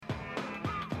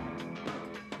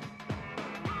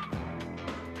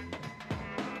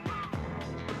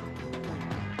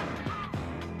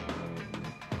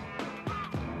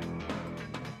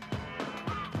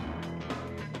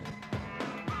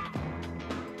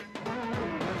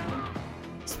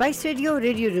Spice radio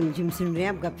radio रिमझिम सुन रहे हैं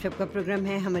आप। गपशप का प्रोग्राम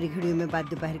है। हमारी घड़ियों में बात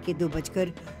दोपहर के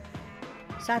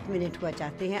 2:07 हुआ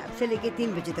चाहते हैं। अब से लेकर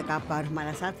 3 बजे तक आपका और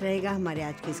हमारा साथ रहेगा हमारे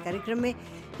आज के इस कार्यक्रम में,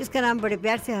 जिसका नाम बड़े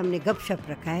प्यार से हमने गपशप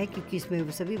रखा है, क्योंकि इसमें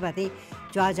वो सभी बातें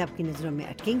जो आज आपकी नज़रों में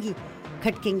अटकेंगी,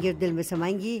 खटकेंगी और दिल में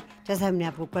समाएंगी। जैसा हमने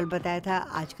आपको कल बताया था,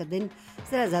 आज का दिन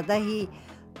ज़रा ज़्यादा ही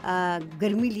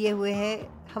गर्मी लिए हुए है।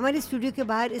 हमारे स्टूडियो के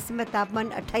बाहर इस समय तापमान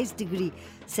 28 डिग्री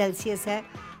सेल्सियस है।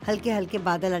 हल्के हल्के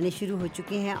बादल आने शुरू हो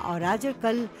चुके हैं और आज और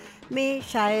कल में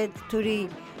शायद थोड़ी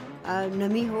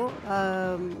नमी हो,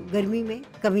 गर्मी में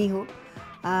कमी हो,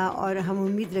 और हम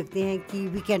उम्मीद रखते हैं कि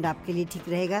वीकेंड आपके लिए ठीक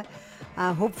रहेगा।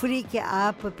 होपफुली कि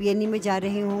आप पीएनई में जा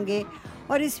रहे होंगे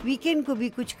और इस वीकेंड को भी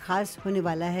कुछ खास होने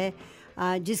वाला है,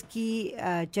 जिसकी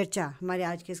चर्चा हमारे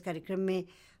आज के इस कार्यक्रम में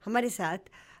हमारे साथ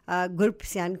ग्रुप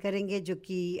सियान करेंगे, जो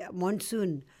कि मॉनसून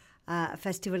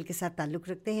फेस्टिवल के साथ ताल्लुक़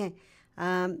रखते हैं।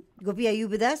 Gopi, are you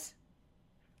with us?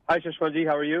 Hi, Shashmaji.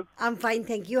 How are you? I'm fine,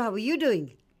 thank you. How are you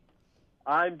doing?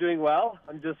 I'm doing well.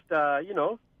 I'm just,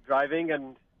 driving and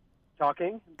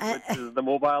talking, which is the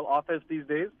mobile office these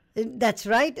days. That's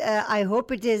right. I hope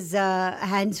it is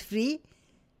hands-free.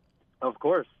 Of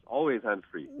course, always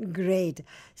hands-free. Great.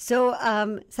 So,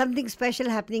 something special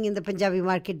happening in the Punjabi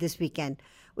market this weekend.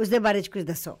 उसदे बारे च कुछ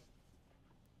दसो।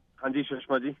 हाँ जी,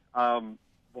 Shashmaji.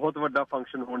 बहुत बड़ा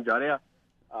function होने जा रहा है।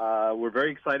 We're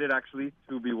very excited, actually,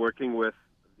 to be working with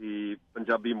the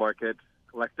Punjabi Market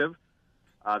Collective.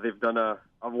 They've done a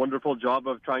wonderful job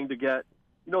of trying to get,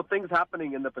 things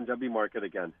happening in the Punjabi market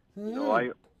again.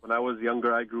 When I was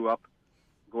younger, I grew up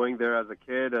going there as a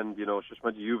kid, and,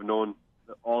 Shashmaji, you've known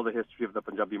all the history of the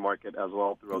Punjabi market as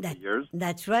well throughout the years.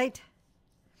 That's right.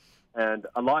 And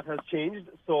a lot has changed.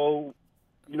 So,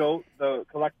 the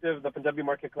collective, the Punjabi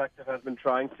Market Collective, has been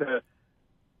trying to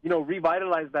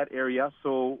revitalize that area.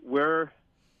 So we're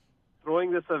throwing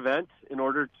this event in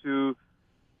order to,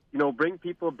 bring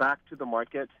people back to the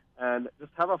market and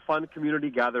just have a fun community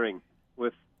gathering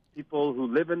with people who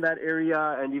live in that area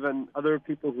and even other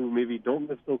people who maybe don't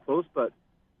live so close, but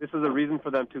this is a reason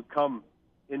for them to come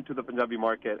into the Punjabi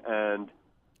market and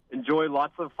enjoy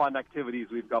lots of fun activities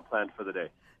we've got planned for the day.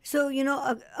 So,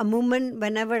 a moment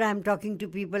whenever I'm talking to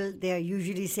people, they are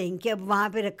usually saying कि अब वहाँ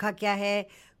पे रखा क्या है,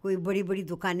 कोई बड़ी बड़ी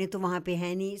दुकानें तो वहाँ पे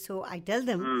है नहीं. So I tell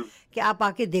them कि आप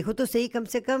आके देखो तो सही कम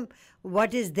से कम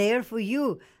what is there for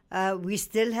you. We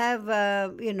still have,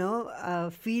 a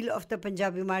feel of the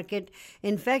Punjabi market.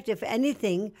 In fact, if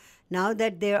anything, now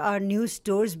that there are new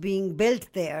stores being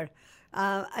built there,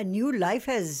 a new life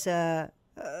has,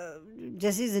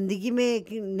 जैसे ज़िंदगी में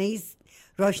एक नई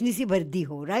रोशनी सी भर दी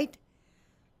हो, right?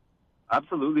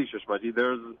 Absolutely, Shashmaji.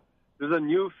 There's a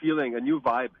new feeling, a new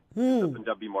vibe in the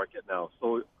Punjabi market now.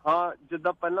 So,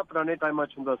 jidda pehla purane time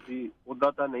ach hunda si,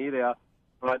 udda ta nahi reha,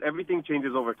 but everything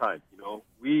changes over time.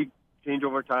 We change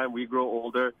over time. We grow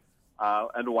older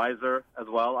and wiser as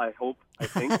well. I hope. I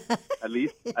think, at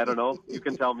least. I don't know. You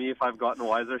can tell me if I've gotten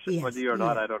wiser, Shashmaji, or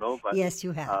not. I don't know. But yes,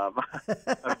 you have.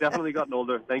 I've definitely gotten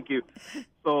older. Thank you.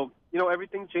 So,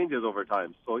 everything changes over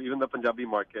time. So even the Punjabi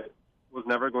market was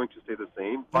never going to stay the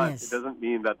same, but it doesn't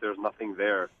mean that there's nothing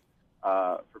there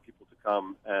for people to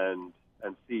come and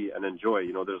see and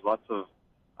enjoy. There's lots of,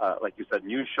 like you said,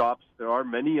 new shops. There are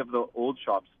many of the old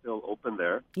shops still open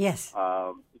there. Yes.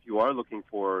 If you are looking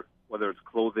for whether it's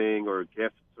clothing or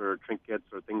gifts or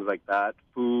trinkets or things like that,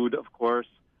 food, of course.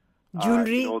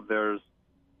 Jewelry. There's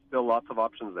still lots of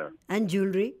options there. And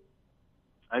jewelry.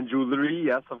 And jewelry,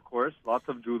 yes, of course. Lots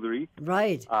of jewelry.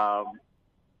 Right.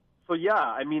 So,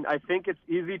 I think it's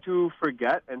easy to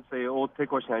forget and say, oh, te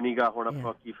kuch hai nahi ga,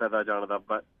 hona ki faida jana da.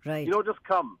 But, just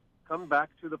come back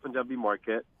to the Punjabi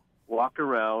market, walk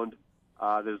around.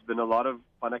 There's been a lot of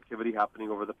fun activity happening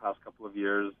over the past couple of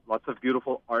years. Lots of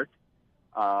beautiful art.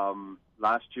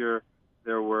 Last year,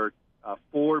 there were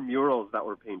 4 murals that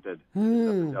were painted in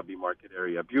the Punjabi market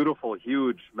area. Beautiful,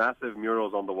 huge, massive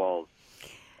murals on the walls.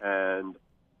 And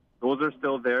those are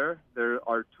still there. There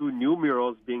are 2 new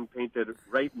murals being painted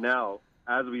right now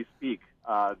as we speak.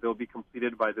 They'll be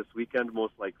completed by this weekend,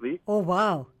 most likely. Oh,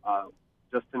 wow.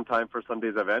 Just in time for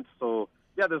Sunday's event. So,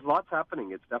 there's lots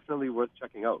happening. It's definitely worth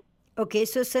checking out. Okay,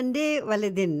 so Sunday वाले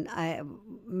दिन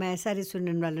मैं सारे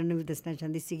सुनने वालों ने भी दसना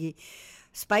चाहती सी कि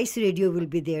Spice Radio will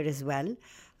be there as well,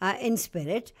 in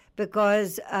spirit,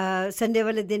 because Sunday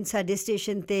वाले दिन साडे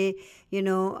स्टेशन ते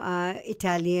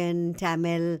Italian,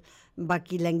 Tamil,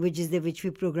 बाकी languages दे विच भी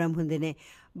प्रोग्राम हुंदे ने.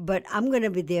 But I'm going to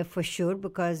be there for sure,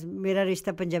 because मेरा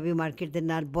रिश्ता पंजाबी मार्केट दे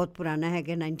नाल बहुत पुराना है,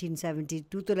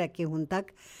 1972 तो लेके हुन तक.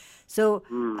 So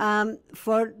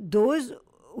for those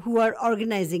who are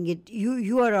organizing it,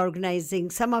 you are organizing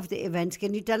some of the events.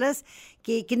 Can you tell us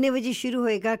कि कितने बजे शुरू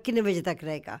होएगा, कितने बजे तक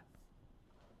रहेगा?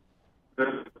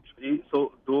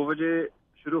 So 2 बजे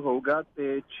शुरू होगा ते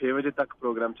 6 बजे तक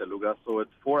program चलूगा. So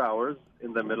it's 4 hours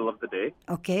in the middle of the day.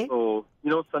 Okay. So,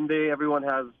 Sunday everyone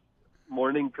has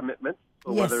morning commitments.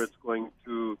 So yes. whether it's going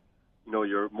to,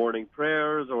 your morning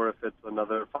prayers or if it's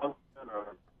another function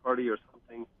or party or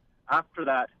something, after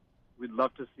that, we'd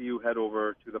love to see you head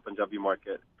over to the Punjabi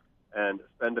market and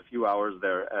spend a few hours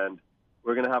there. And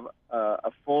we're going to have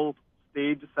a full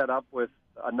stage set up with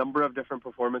a number of different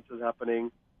performances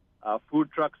happening.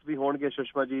 Food trucks bhi honge,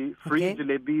 Shushma ji. Free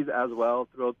jalebis as well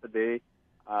throughout the day.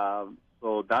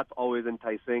 So that's always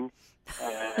enticing.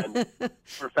 And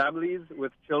for families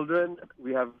with children,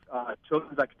 we have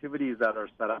children's activities that are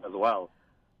set up as well.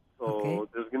 So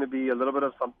there's going to be a little bit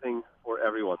of something for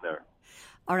everyone there.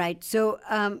 All right. So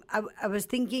I was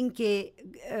thinking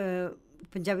that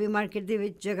Punjabi market de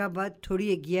vich jagah bahut thodi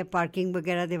hegi hai parking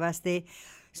वगैरह de वास्ते.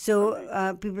 So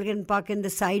people can park in the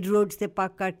side roads, they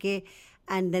park karke,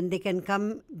 and then they can come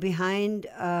behind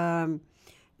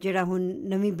ਜਿਹੜਾ ਹੁਣ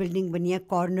ਨਵੀਂ building ਬਣੀ ਹੈ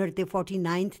corner ਤੇ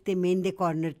 49th ਤੇ main ਦੇ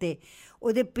ਕਾਰਨਰ ਤੇ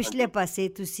ਉਹਦੇ ਪਿਛਲੇ ਪਾਸੇ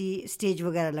ਤੁਸੀਂ ਸਟੇਜ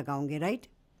ਵਗੈਰਾ ਲਗਾਓਗੇ ਰਾਈਟ?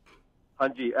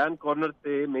 ਹਾਂਜੀ, ਐਂਡ ਕਾਰਨਰ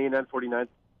ਤੇ ਮੇਨ ਐਂਡ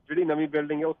 49th ਜਿਹੜੀ ਨਵੀਂ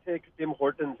ਬਿਲਡਿੰਗ ਹੈ ਉੱਥੇ ਇੱਕ ਟਿਮ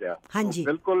ਹੋਰਟਨਸ ਆ. ਹਾਂਜੀ,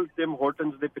 ਬਿਲਕੁਲ ਟਿਮ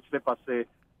ਹੋਰਟਨਸ ਦੇ ਪਿਛਲੇ ਪਾਸੇ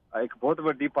ਇੱਕ ਬਹੁਤ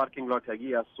ਵੱਡੀ ਪਾਰਕਿੰਗ ਲਾਟ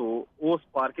ਹੈਗੀ ਆ. ਸੋ ਉਸ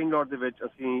ਪਾਰਕਿੰਗ ਲਾਟ ਦੇ ਵਿੱਚ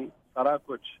ਅਸੀਂ ਸਾਰਾ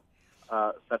ਕੁਝ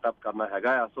set up karna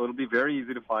hega. So it'll be very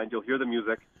easy to find. You'll hear the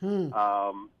music.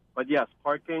 But yes,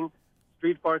 parking,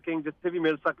 street parking, jithe bhi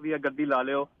mil sakdi hai, gaddi la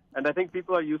leo. And I think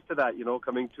people are used to that,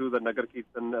 coming to the Nagar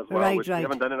Kirtan as well, which we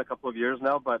haven't done in a couple of years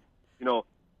now. But,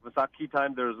 Vaisakhi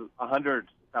time, there's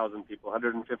 100,000 people,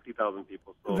 150,000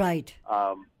 people. So, right.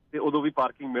 Although we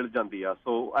parking mil jandi hai.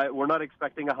 So we're not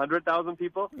expecting 100,000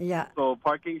 people. Yeah. So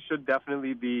parking should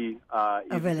definitely be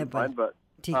easy to find. But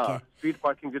ਠੀਕ ਹੈ, street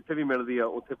parking ਜਿੱਥੇ ਵੀ ਮਿਲਦੀ ਆ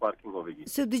ਉੱਥੇ parking ਹੋਵੇਗੀ.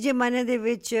 ਸੋ ਦੂਜੇ ਮਾਨੇ ਦੇ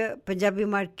ਵਿੱਚ ਪੰਜਾਬੀ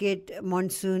ਮਾਰਕੀਟ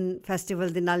ਮੌਨਸੂਨ ਫੈਸਟੀਵਲ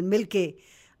ਦੇ ਨਾਲ ਮਿਲ ਕੇ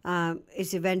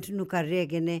ਇਸ ਇਵੈਂਟ ਨੂੰ ਕਰ ਰਹੇ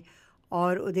ਹੈਗੇ ਨੇ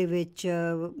ਔਰ ਉਹਦੇ ਵਿੱਚ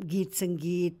ਗੀਤ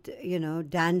ਸੰਗੀਤ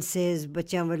ਡਾਂਸਿਸ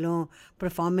ਬੱਚਿਆਂ ਵੱਲੋਂ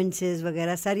ਪਰਫਾਰਮੈਂਸਿਸ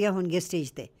ਵਗੈਰਾ ਸਾਰੀਆਂ ਹੋਣਗੀਆਂ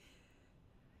ਸਟੇਜ ਤੇ.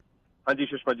 ਹਾਂਜੀ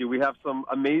ਸੁਸ਼ਮਾ ਜੀ, we have some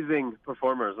amazing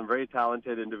performers and very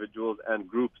talented individuals and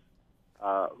groups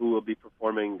who will be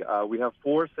performing. We have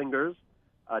 4 singers.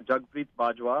 Jagpreet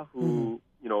Bajwa, who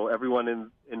everyone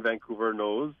in Vancouver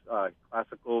knows,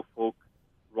 classical, folk,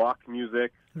 rock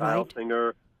music style singer.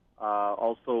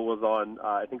 Also was on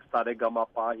I think Sade Gama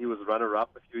Pa. He was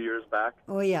runner-up a few years back.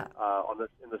 Oh yeah.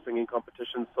 In the singing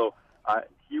competition. So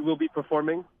he will be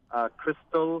performing.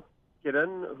 Crystal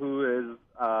Kiran, who is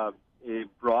a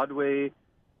Broadway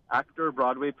actor,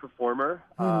 Broadway performer,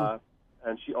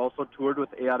 and she also toured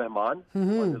with A.R. Rahman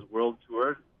on his world tour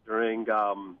during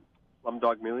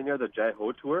Slumdog Millionaire, the Jai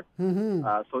Ho tour.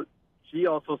 So she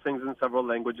also sings in several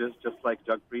languages, just like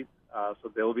Jagpreet.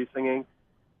 So they'll be singing.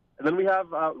 And then we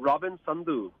have Robin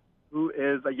Sandhu, who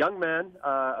is a young man,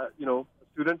 a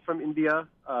student from India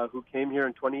who came here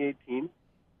in 2018.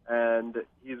 And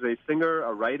he's a singer,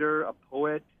 a writer, a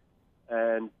poet,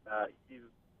 and he's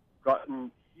gotten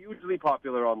hugely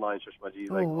popular online, Shushmaji.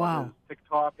 Like on his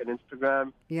TikTok and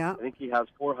Instagram. Yeah. I think he has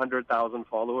 400,000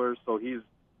 followers. So he's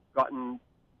gotten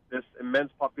this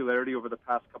immense popularity over the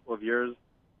past couple of years.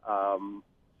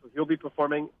 So he'll be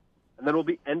performing. And then we'll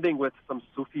be ending with some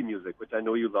Sufi music, which I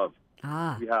know you love.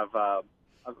 We have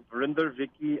Varinder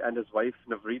Vicky and his wife,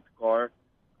 Navreet Kaur,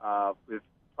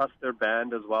 plus their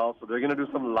band as well. So they're going to do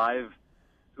some live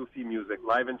Sufi music,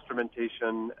 live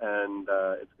instrumentation, and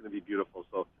it's going to be beautiful.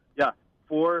 So, yeah,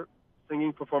 4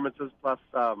 singing performances, plus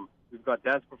we've got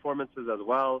dance performances as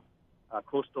well.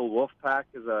 Coastal Wolfpack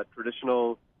is a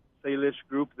traditional Salish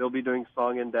group. They'll be doing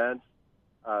song and dance.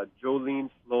 Jolene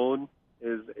Sloan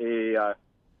is a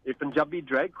Punjabi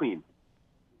drag queen.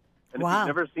 And if you've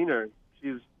never seen her,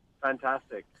 she's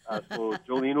fantastic. So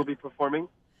Jolene will be performing.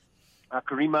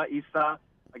 Karima Issa,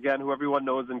 again, who everyone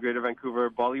knows in Greater Vancouver,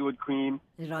 Bollywood queen,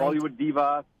 Bollywood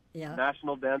diva,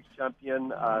 national dance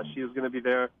champion. She is going to be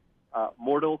there.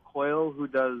 Mortal Coil, who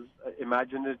does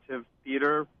imaginative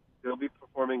theater, they'll be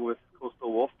performing with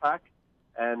Coastal Wolfpack.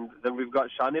 And then we've got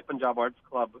Shane Punjab Arts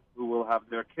Club, who will have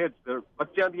their kids, their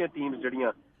ਬੱਚਿਆਂ ਦੀਆਂ teams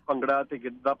ਜਿਹੜੀਆਂ ਭੰਗੜਾ ਤੇ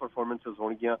Giddha performances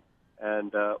ਹੋਣਗੀਆਂ.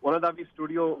 And one of the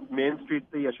studio Main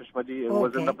Street ਤੇ Yashashma ji, it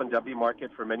was in the Punjabi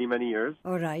market for many, many years.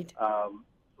 All right.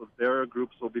 So their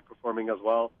groups will be performing as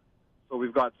well. So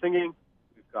we've got singing,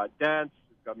 we've got dance,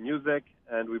 we've got music,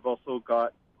 and we've also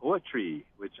got poetry,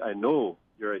 which I know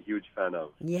you're a huge fan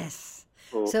of. Yes.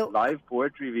 So live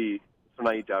poetry vi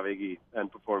sunai javegi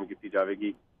and perform kiti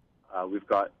javegi. We've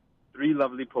got 3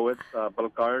 lovely poets,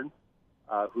 Balkarn,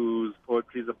 whose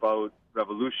poetry is about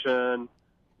revolution,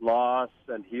 loss,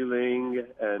 and healing,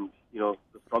 and, the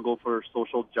struggle for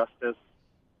social justice.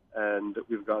 And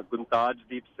we've got Guntaj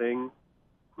Deep Singh,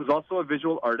 who's also a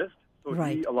visual artist. So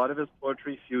Right. a lot of his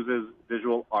poetry fuses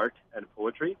visual art and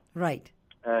poetry. Right.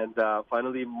 And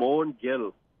finally, Mohan Gill,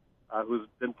 who's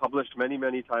been published many,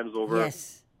 many times over. Yes.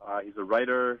 He's a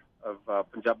writer of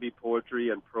Punjabi poetry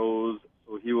and prose,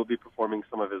 so he will be performing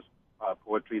some of his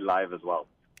poetry live as well.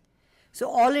 So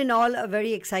all in all, a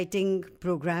very exciting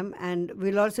program, and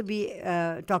we'll also be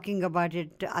talking about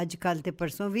it आज कल ते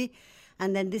परसों भी,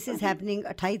 and then this is happening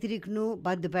 28 तारीख ਨੂੰ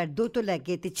बाद दोपहर 2 ਤੋਂ ਲੈ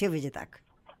ਕੇ 6 ਵਜੇ ਤੱਕ.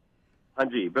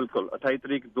 ਹਾਂਜੀ ਬਿਲਕੁਲ 28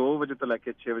 ਤਰੀਕ 2 ਵਜੇ ਤੋਂ ਲੈ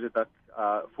ਕੇ 6 ਵਜੇ ਤੱਕ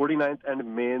 49th ਐਂਡ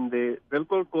ਮੇਨ ਦੇ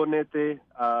ਬਿਲਕੁਲ ਕੋਨੇ ਤੇ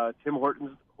ਟਿਮ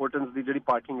ਹੋਰਟਨਸ ਦੀ ਜਿਹੜੀ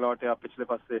ਪਾਰਕਿੰਗ ਲਾਟ ਆ ਪਿਛਲੇ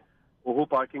ਪਾਸੇ ਉਹ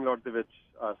ਪਾਰਕਿੰਗ ਲਾਟ ਦੇ ਵਿੱਚ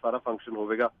ਸਾਰਾ ਫੰਕਸ਼ਨ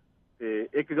ਹੋਵੇਗਾ ਤੇ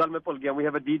ਇੱਕ ਗੱਲ ਮੈਂ ਭੁੱਲ ਗਿਆ we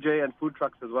have a DJ and food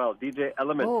trucks as well DJ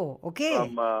Element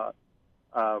from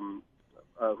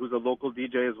who's a local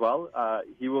DJ as well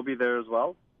he will be there as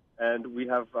well and we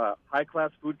have high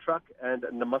class food truck and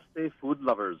Namaste food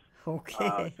lovers.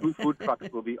 Two food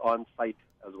trucks will be on site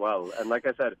as well. And like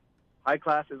I said, high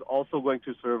class is also going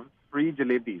to serve free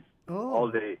jalebis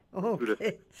all day.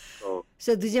 Okay.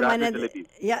 So duje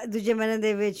mana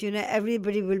de which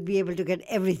everybody will be able to get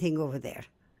everything over there.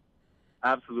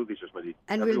 Absolutely, Sushma ji.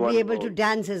 And we'll be able to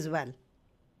dance as well.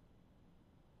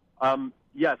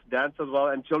 Yes, dance as well,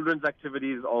 and children's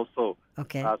activities also.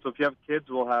 Okay. So if you have kids,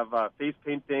 we'll have face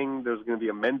painting. There's going to be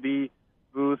a Mendi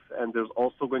booth, and there's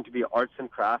also going to be arts and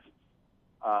crafts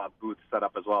booth set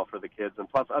up as well for the kids,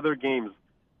 and plus other games.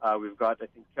 We've got, I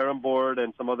think, carom board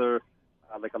and some other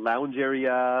like a lounge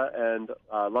area and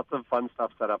lots of fun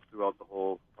stuff set up throughout the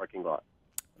whole parking lot.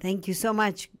 Thank you so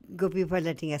much, Gopi, for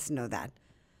letting us know that.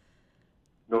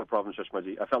 No problem, Sushma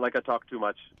ji. I felt like I talked too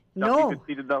much. No.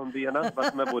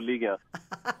 But मैं बोल ही गया.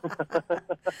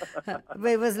 But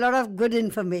it was a lot of good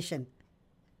information.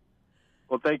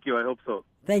 Well, thank you. I hope so.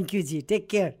 Thank you, ji. Take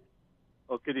care.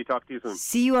 Okay, ji. Talk to you soon.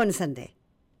 See you on Sunday.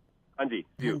 Anji,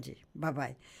 see you. Anji.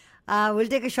 Bye-bye.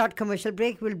 We'll take a short commercial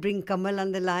break. We'll bring Kamal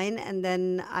on the line, and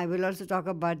then I will also talk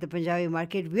about the Punjabi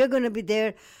market. We're going to be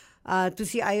there to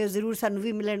see Ayo Zarur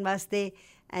Sanvi Milan Vaste,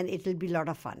 and it will be a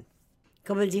lot of fun.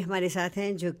 कमल जी हमारे साथ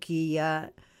हैं जो कि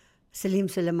Salim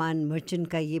Suleman merchant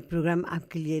का ये programme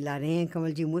आपके लिए ला रहे हैं.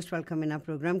 Kamal ji, most welcome in our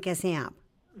programme. कैसे हैं आप?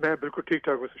 मैं बिल्कुल ठीक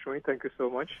ठाक हूँ Sushma. Thank you so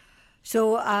much. So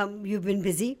you've been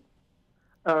busy?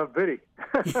 Very.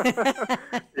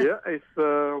 Yeah, it's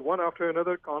one after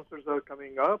another. Concerts are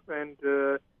coming up, and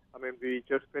we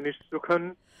just finished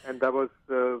Sukhan, and that was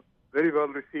very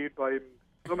well received by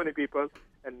so many people.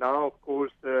 And now, of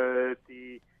course,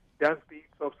 the dance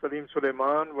beats of Salim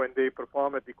Suleiman when they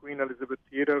perform at the Queen Elizabeth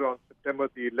Theatre on September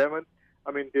the 11th.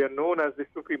 They are known as the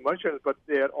Sufi Merchants, but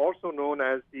they are also known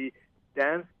as the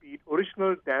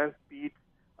original dance beat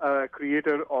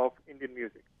creator of Indian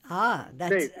music.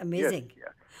 That's amazing.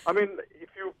 Yes, yeah. If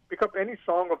you pick up any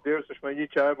song of theirs, Sushma ji,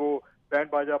 chahe wo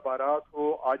Band Baja Barat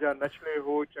ho, Aaja Nachle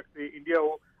ho, Chakre India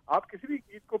ho, aap kisi bhi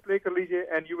geet ko play kar lijiye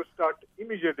and you will start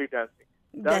immediately dancing.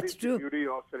 That's true. The beauty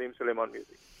of Salim Suleiman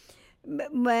music.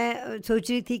 मैं सोच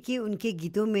रही थी कि उनके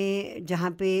गीतों में जहाँ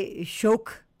पे शोक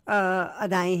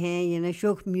अदाएं हैं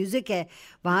शोक म्यूजिक है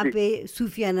वहाँ पे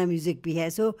सूफियाना म्यूजिक भी है.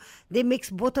 So they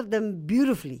mix both of them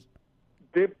beautifully.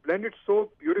 They blend it so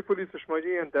beautifully, Sushma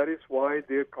ji, and that is why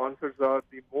their concerts are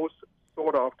the most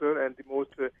sought after and the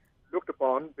most looked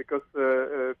upon because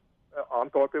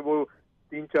आमतौर पे वो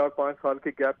 3-4-5 साल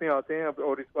के gap में आते हैं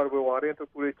और इस बार वो आ रहे हैं तो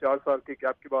पूरे 4 साल के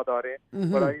गैप के बाद आ रहे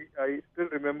हैं. But I still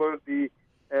remember the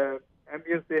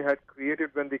ambience they had created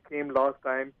when they came last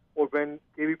time or when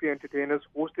KVP Entertainers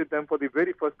hosted them for the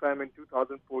very first time in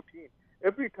 2014.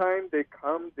 Every time they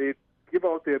come, they give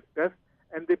out their best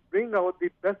and they bring out the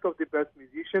best of the best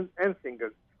musicians and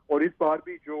singers. और इस बार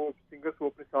भी जो singers वो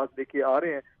अपने साथ लेके आ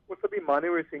रहे हैं वो सभी माने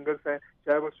हुए सिंगर्स हैं,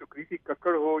 चाहे वो सुकृति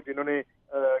कक्कड़ हो जिन्होंने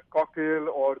कॉकटेल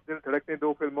और दिल धड़कने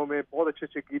 2 फिल्मों में बहुत अच्छे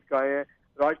अच्छे गीत गाए हैं,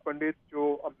 राज पंडित जो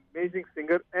अमेजिंग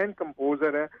सिंगर एंड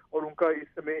कंपोजर हैं और उनका इस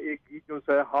समय एक गीत जो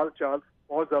है हाल चाल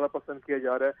बहुत ज़्यादा पसंद किया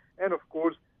जा रहा है. And of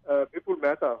course Vipul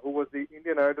Mehta who was the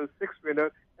Indian Idol 6th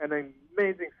winner and an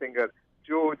amazing singer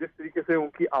जो जिस तरीके से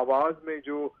उनकी आवाज़ में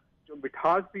जो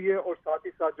मिठास भी है और साथ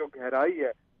ही साथ जो गहराई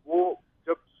है वो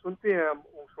जब सुनते हैं हम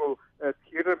उसको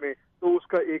थिएटर में तो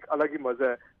उसका एक अलग ही मजा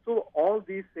है. So all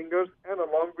these singers and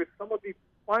along with some of the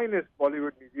finest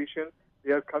Bollywood musicians,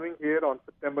 they are coming here on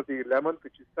September the 11th,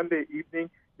 which is Sunday evening.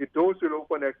 The doors will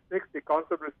open at 6. The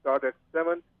concert will start at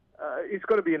 7. It's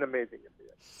going to be an amazing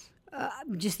affair.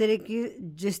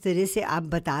 जिस तरह से आप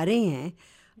बता रहे हैं,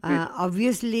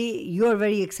 obviously you are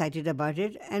very excited about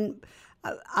it and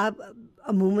आप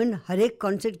अमूमन हर एक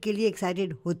कॉन्सर्ट के लिए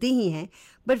एक्साइटेड होते ही हैं,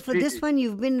 but for this one you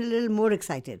have been a little more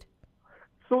excited.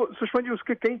 So Sushma ji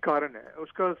उसके कई कारण हैं.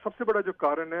 उसका सबसे बड़ा जो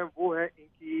कारण है वो है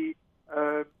इनकी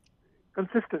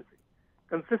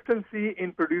consistency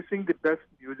in producing the best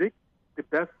music, the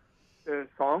best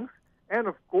songs, and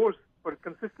of course, for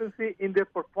consistency in their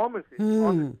performances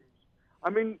on the stage. I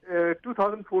mean,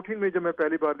 2014 में जब मैं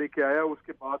पहली बार लेके आया,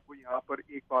 उसके बाद वो यहाँ पर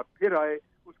एक बार फिर आए,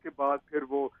 उसके बाद फिर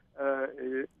वो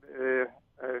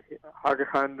Haga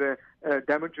Khan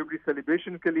Diamond Jubilee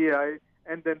celebration के लिए आए,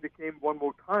 and then they came one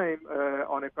more time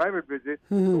on a private visit.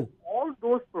 So all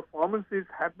those performances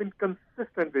have been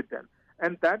consistent with them,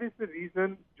 and that is the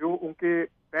reason जो उनके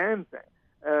fans हैं,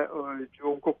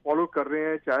 जो उनको follow कर रहे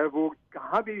हैं, चाहे वो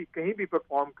कहीं भी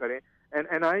perform करें.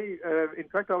 And I, in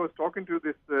fact, I was talking to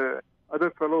this other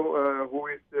fellow who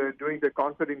is doing the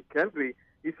concert in Calgary.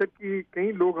 He said कि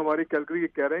कई लोग हमारे कैलगरी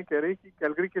कह रहे हैं कि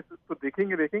कैलगरी के तो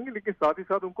देखेंगे लेकिन साथ ही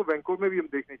साथ उनको वैंकूवर में भी हम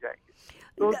देखने जाएंगे.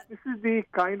 So this is the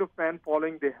kind of fan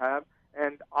following they have,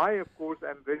 and I of course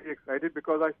am very excited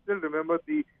because I still remember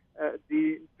the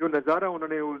जो नज़ारा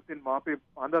उन्होंने उस दिन वहाँ पे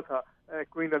बांधा था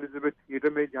क्वीन एलिजाबेथ थिएटर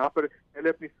में, जहाँ पर पहले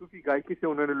अपनी सूफी गायकी से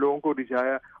उन्होंने लोगों को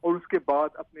रिझाया और उसके बाद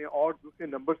अपने और दूसरे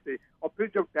नंबर से, और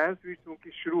फिर जब डांस वीड्स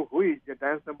उनकी शुरू हुई, जब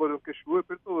डांस नंबर उनके शुरू हुए,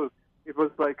 फिर तो इट वाज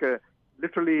लाइक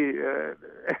लिटरली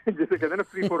जैसे कहते हैं ना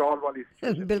फ्री फॉर ऑल वाली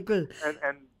बिल्कुल,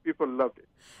 एंड पीपल लव्ड इट.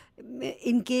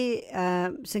 इनके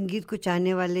संगीत को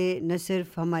चाहने वाले न सिर्फ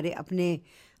हमारे अपने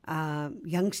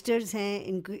यंगस्टर्स हैं,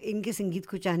 इनके संगीत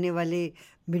को चाहने वाले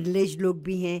मिडिल एज लोग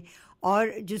भी हैं, और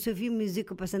जो सूफी म्यूज़िक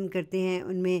को पसंद करते हैं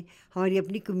उनमें हमारी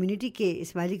अपनी कम्युनिटी के,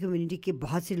 इस्माइली कम्युनिटी के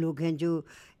बहुत से लोग हैं जो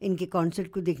इनके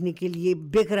कॉन्सर्ट को देखने के लिए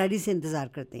बेकरारी से इंतज़ार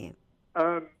करते हैं.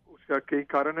 उसका कई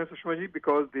कारण है Sushma ji,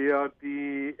 because they are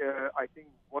the I think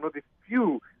one of the few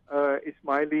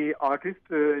Ismaili artist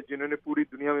जिन्होंने पूरी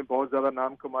दुनिया में बहुत ज़्यादा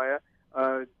नाम कमाया.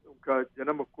 उनका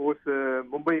जन्म ऑफ कोर्स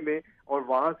मुंबई में, और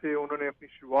वहाँ से उन्होंने अपनी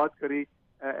शुरुआत करी.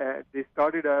 They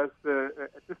started as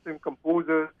assistant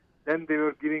composer, then they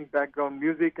were giving background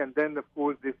music, and then of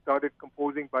course they started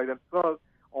composing by themselves.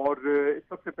 और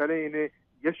सबसे पहले इन्हें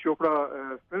यश चोपड़ा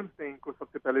फिल्म्स ने इनको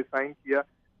सबसे पहले साइन किया.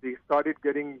 They started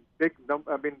getting big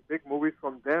movies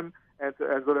from them, as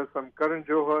well as from Karan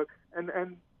Johar, and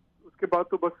उसके बाद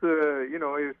तो बस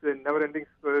it's a never ending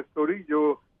story जो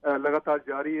लगातार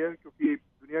जारी है, क्योंकि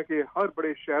दुनिया के हर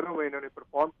बड़े शहरों में इन्होंने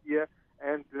परफॉर्म किया.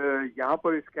 एंड यहाँ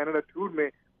पर इस कनाडा टूर में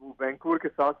वो वैंकूवर के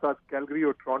साथ साथ कैलगरी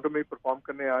और टोरंटो में परफॉर्म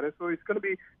करने आ रहे हैं. So it's gonna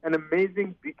be an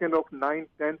amazing weekend of 9th,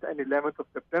 10th and 11th of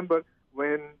September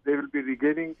when they will be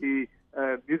regaling the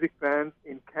music fans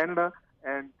in Canada,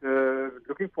 and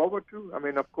looking forward to. I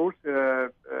mean, of course,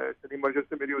 Salim Merchant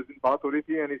से मेरी उस दिन बात हो रही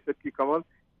थी, and he said कि कमल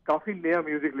काफी नया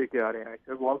म्यूजिक लेके आ रहे हैं. I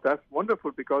said, well, that's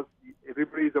wonderful because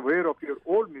everybody is aware of your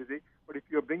old music, but if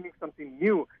you're bringing something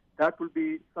new, that will be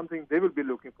something they will be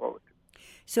looking forward to.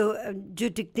 So, जो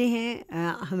टिकटें हैं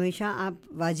हमेशा आप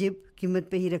वाजिब कीमत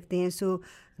पे ही रखते हैं. So,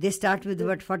 they start with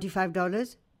what,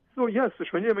 $45? So, yes,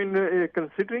 Sushma ji, I mean,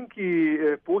 considering कि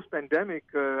post-pandemic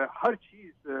हर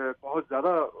चीज़ बहुत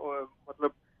ज़्यादा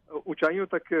मतलब ऊंचाइयों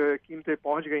तक कीमतें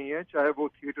पहुंच गई हैं, चाहे वो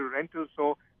थिएटर रेंटल्स हो,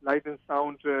 लाइट एंड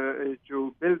साउंड जो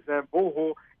बिल्स हैं वो हो,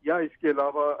 या इसके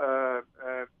अलावा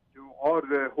जो और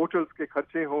होटल्स के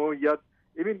खर्चे हों, या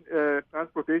even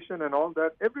transportation and all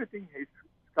that, everything is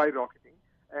skyrocketing,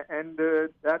 and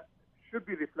that should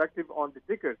be reflective on the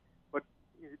ticket. But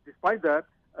despite that,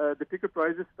 the ticket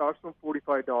prices starts from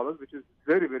 $45, which is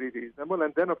very, very reasonable,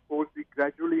 and then of course we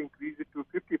gradually increase it to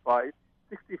 $55,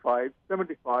 $65,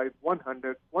 $75,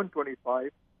 $100, $125,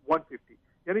 $150.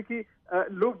 यानी कि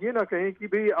लोग ये ना कहें कि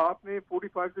भाई आपने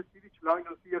 45 से सीधी छलांग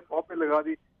जो थी 100 पे लगा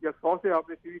दी, या 100 से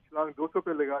आपने सीधी छलांग 200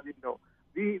 पे लगा दी. No,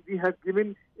 we have given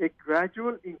a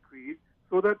gradual increase,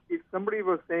 so that if somebody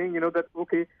was saying, that,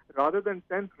 okay, rather than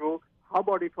 10th row, how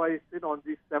about if I sit on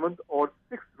the 7th or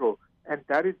 6th row? And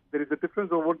there is a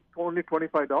difference of only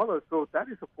 $25, so that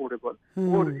is affordable.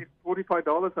 Or if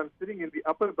 $45 I'm sitting in the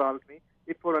upper balcony,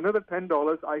 if for another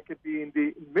 $10 I could be in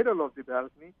the middle of the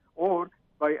balcony, or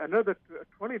by another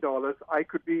 $20 I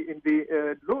could be in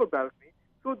the lower balcony.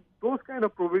 So those kind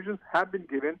of provisions have been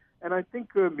given, and I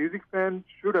think music fans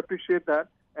should appreciate that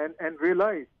and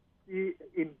realize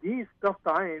in these tough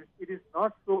times, it is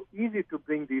not so easy to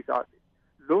bring these artists.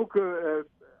 Look,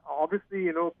 obviously,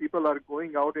 people are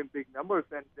going out in big numbers,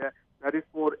 and that is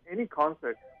for any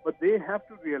concert. But they have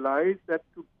to realize that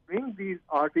to bring these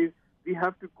artists, we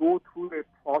have to go through a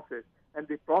process. And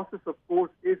the process, of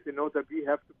course, is, that we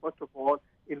have to, first of all,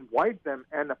 invite them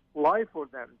and apply for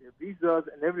them, their visas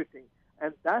and everything.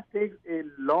 And that takes a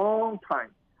long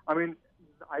time. I mean,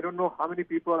 I don't know how many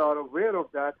people are aware of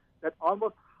that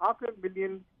almost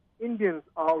 500,000 Indians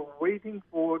are waiting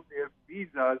for their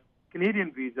visas,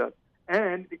 Canadian visas,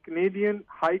 and the Canadian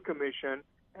High Commission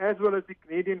as well as the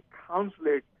Canadian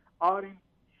consulates are in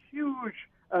huge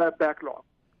backlog.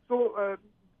 So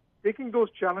taking those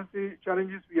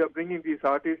challenges, we are bringing these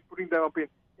artists, putting them up in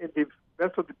the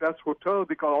best of the best hotel,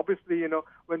 because obviously,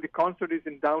 when the concert is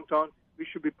in downtown, we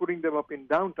should be putting them up in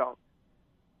downtown.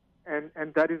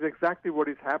 And that is exactly what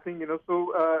is happening,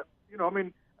 So,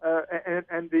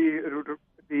 and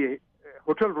the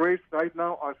hotel rates right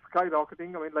now are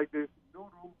skyrocketing. I mean, like there's no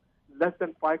room less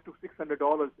than $500 to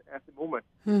 $600 at the moment.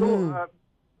 So,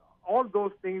 all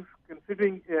those things,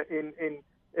 considering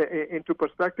into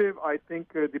perspective, I think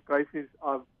the prices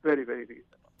are very, very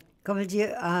reasonable. Kamalji,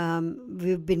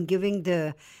 we've been giving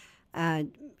the,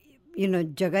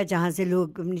 जगह जहाँ से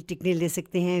लोग अपनी टिकटें ले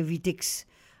सकते हैं, VTix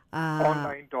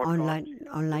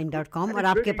online.com, और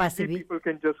आपके पास से भी people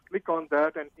can just click on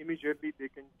that and immediately they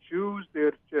can choose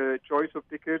their choice of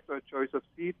tickets or choice of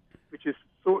seat, which is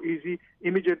so easy.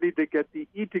 Immediately they get the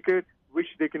e-ticket, which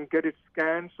they can get it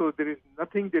scanned, so there is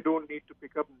nothing they don't need to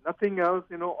pick up, nothing else.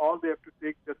 All they have to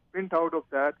take, just print out of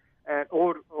that, and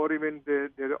or even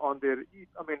they're on their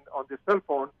cell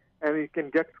phone, and it can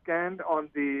get scanned on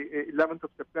the 11th of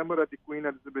September at the Queen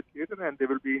Elizabeth Theatre, and they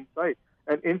will be inside.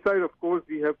 And inside, of course,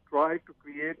 we have tried to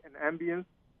create an ambience,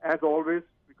 as always,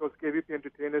 because KVP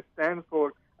Entertainers stands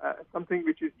for something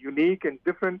which is unique and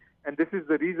different, and this is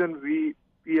the reason we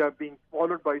are being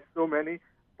followed by so many.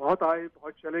 बहुत आए,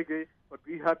 बहुत चले गए, but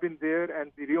we have been there,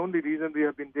 and the only reason we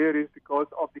have been there is because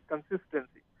of the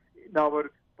consistency in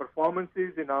our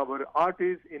performances, in our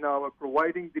artists, in our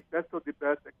providing the best of the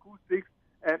best acoustics,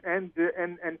 and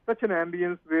such an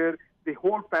ambience where the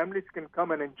whole families can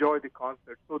come and enjoy the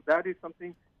concert. So that is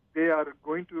something they are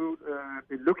going to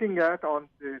be looking at on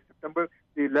September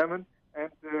the 11th. And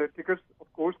tickets,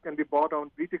 of course, can be bought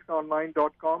on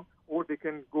vtixonline.com, or they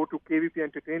can go to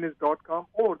kvpentertainers.com,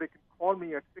 or they can call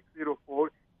me at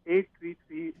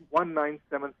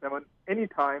 604-833-1977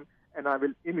 anytime, and I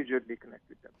will immediately connect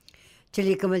with them.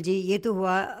 चलिए कमल जी, ये तो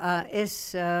हुआ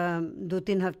इस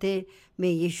 2-3 हफ्ते में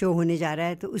ये show होने जा रहा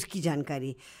है, तो उसकी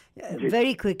जानकारी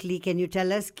very quickly can you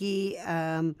tell us कि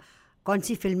कौन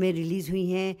सी फिल्में रिलीज़ हुई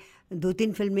हैं?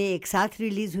 2-3 फिल्में एक साथ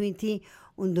रिलीज़ हुई थी,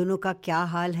 उन दोनों का क्या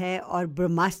हाल है, और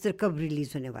ब्रह्मास्त्र कब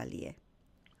रिलीज़ होने वाली है?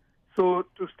 So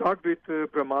to start with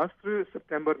ब्रह्मास्त्र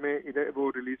सितंबर में वो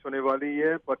रिलीज होने वाली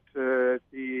है, but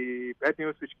the bad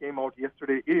news which came out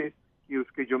yesterday is कि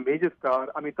उसके जो major star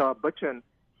Amitabh Bachchan,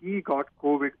 he got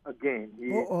COVID again. He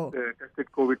tested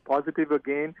COVID positive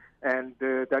again, and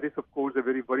that is, of course, a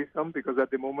very worrisome, because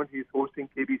at the moment he's hosting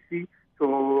KBC,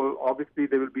 so obviously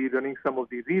they will be running some of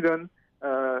the reruns.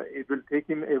 It will take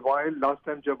him a while. Last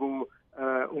time जब वो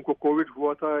उनको COVID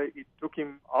हुआ था, it took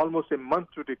him almost a month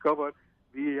to recover.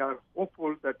 We are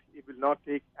hopeful that it will not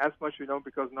take as much,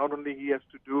 because not only he has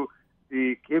to do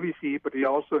the KBC, but he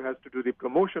also has to do the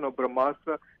promotion of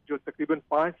Brahmastra, जो तकरीबन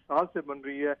 5 साल से बन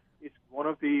रही है. It's one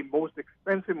of the most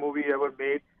expensive movie ever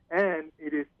made, and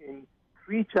it is in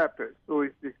 3 chapters. So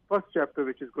it's the first chapter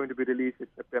which is going to be released in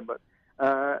September.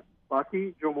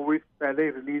 बाकी जो movies पहले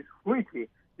रिलीज हुई थी,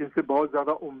 जिनसे बहुत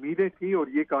ज़्यादा उम्मीदें थी, और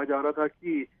ये कहा जा रहा था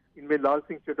कि इनमें लाल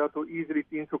सिंह चड्ढा तो easily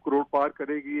 300 करोड़ पार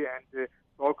करेगी, and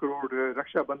 100 करोड़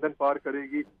रक्षाबंधन पार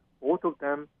करेगी. Both of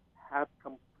them have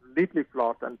completely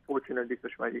flopped, unfortunately,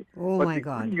 Sushma ji. Oh my God. The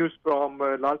good news from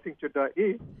Laal Singh Chaddha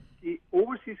is कि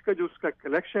ओवरसीज का जो उसका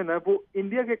कलेक्शन है वो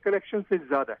इंडिया के कलेक्शन से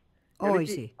ज्यादा है.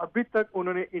 अभी तक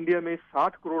उन्होंने इंडिया में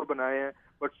 60 करोड़ बनाए हैं,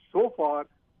 but so far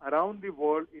around the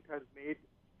world it has made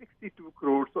 62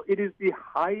 crores. So it is the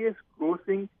highest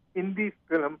grossing indie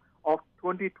film of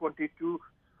 2022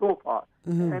 so far.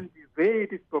 And the way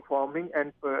it is performing,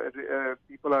 and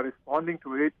people are responding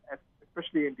to it,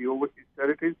 especially in the overseas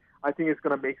territories, I think it's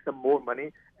going to make some more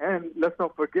money. And let's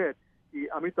not forget,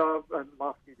 Amir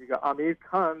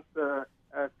Khan's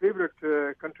favorite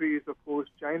country is, of course,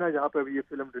 China, जहाँ पर ये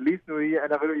film release हुई है,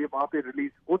 and अगर ये वहाँ पे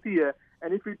release होती है,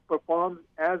 and if it performs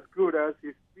as good as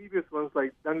his previous ones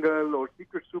like Dangal or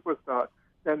Secret Superstar,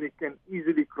 then it can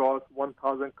easily cross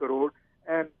 1,000 crore,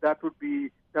 and that would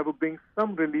bring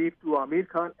some relief to Amir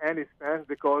Khan and his fans,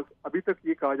 because अभी तक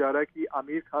ये कहा जा रहा है कि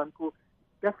आमिर खान को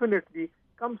definitely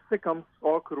कम से कम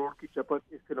 100 करोड़ की चपत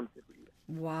इस फिल्म से हुई है.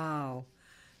 Wow.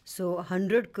 So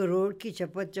 100 crore की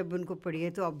चपत जब उनको पड़ी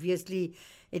है, तो obviously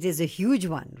it is a huge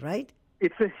one, right?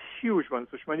 It's a huge one,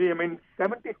 Sushma ji. I mean,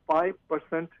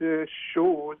 75%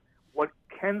 shows were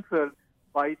cancelled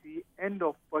by the end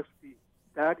of first week.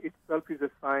 That itself is a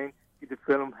sign that the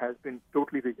film has been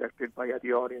totally rejected by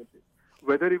the audiences.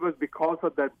 Whether it was because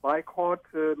of that boycott,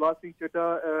 लाल सिंह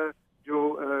चड्ढा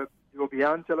जो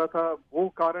अभियान चला था, वो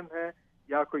कारण है,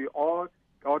 या कोई और,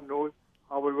 God knows.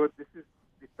 However, this is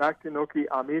the fact, कि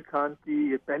आमिर खान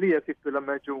की ये पहली ऐसी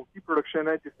फिल्म है जो उनकी प्रोडक्शन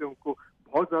है, जिससे उनको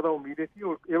बहुत ज़्यादा उम्मीदें थी,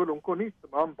 और केवल उनको नहीं,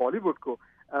 तमाम बॉलीवुड को.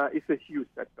 it's a huge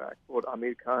setback for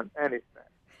Amir Khan and his fans.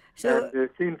 So, and the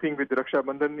same thing with Raksha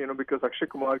Bandhan, because Akshay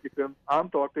Kumar की film आम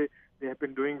तौर पे they have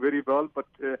been doing very well, but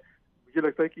मुझे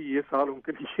लगता है कि ये साल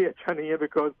उनके लिए अच्छा नहीं है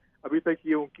because अभी तक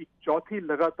ये उनकी चौथी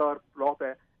लगातार फ्लॉप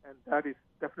है, and that is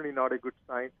definitely not a good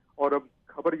sign. और अब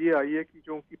खबर ये आई है कि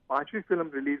जो उनकी 5वीं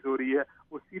फिल्म रिलीज हो रही है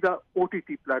वो सीधा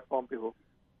OTT प्लेटफॉर्म पे होगी.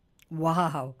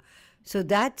 Wow. So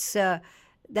that's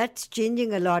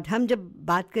changing a lot. हम जब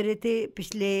बात कर रहे थे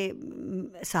पिछले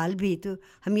साल भी, तो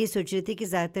हम ये सोच रहे थे कि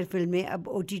ज़्यादातर फिल्में अब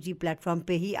OTT प्लेटफॉर्म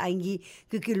पे ही आएंगी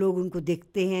क्योंकि लोग उनको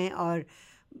देखते हैं. और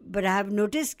बट आई हैव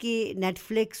नोटिस कि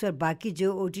नेटफ्लिक्स और बाकी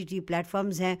जो OTT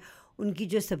प्लेटफॉर्म्स हैं उनकी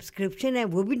जो सब्सक्रिप्शन है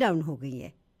वो भी डाउन हो गई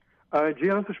है. जी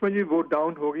हाँ सुषमा जी, वो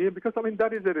डाउन हो गई है because I mean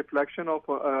that is a reflection of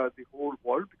the whole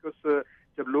world. Because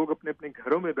जब लोग अपने अपने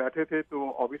घरों में बैठे थे तो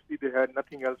obviously they had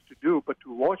nothing else to do but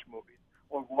to watch movies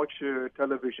or watch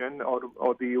television or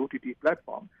the OTT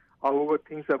platform. However,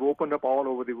 things have opened up all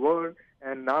over the world,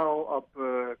 and now अब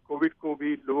कोविड को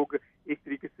भी लोग एक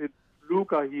तरीके से फ्लू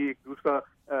का ही एक दूसरा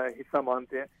हिस्सा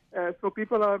मानते हैं. So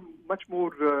people are much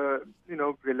more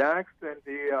relaxed and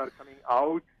they are coming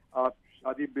out. आप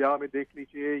शादी ब्याह में देख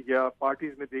लीजिए या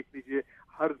पार्टीज में देख लीजिए,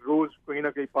 हर रोज कोई ना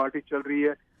कोई पार्टी चल रही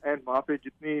है, एंड वहाँ पे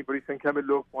जितनी बड़ी संख्या में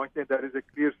लोग पहुंचते हैं, that is a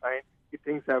clear sign कि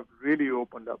things have really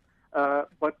opened up.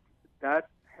 But that,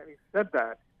 having said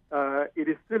that, it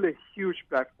is still a huge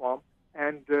platform,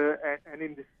 and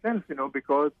in the sense,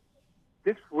 because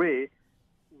this way,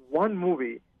 one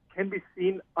movie can be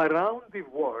seen around the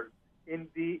world in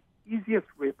the easiest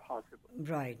way possible.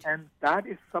 Right. And that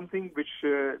is something which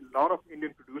a lot of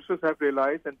Indian producers have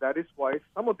realized, and that is why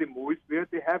some of the movies where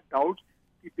they have doubts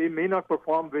that they may not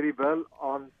perform very well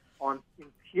in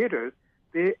theaters,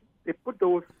 they put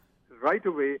those right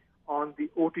away on the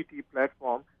OTT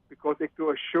platform, because they do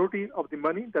a surety of the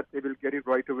money that they will get it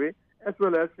right away, as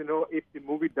well as, if the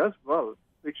movie does well,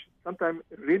 which sometimes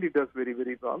really does very,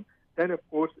 very well, then of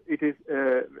course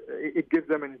it gives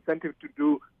them an incentive to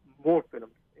do more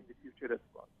films in the future as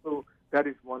well. So that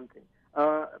is one thing.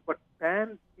 But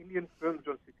pan-Indian films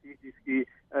जो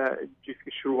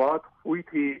जिसकी शुरुआत हुई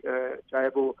थी, चाहे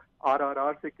वो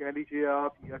RRR से कह लीजिए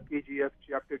आप, या KGF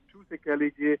Chapter 2 से कह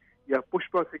लीजिए, या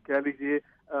पुष्पा से कह लीजिए,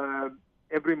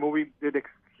 every movie did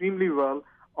extremely well.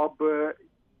 अब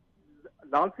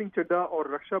लाल सिंह चड्ढा और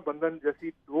रक्षा बंधन जैसी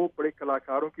दो बड़े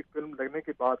कलाकारों की फिल्म लगने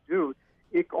के बावजूद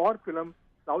एक और फिल्म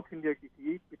साउथ इंडिया की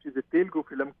थी, which is a Telugu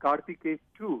film, Kartikeya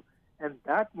 2, and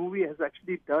that movie has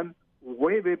actually done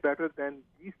way better than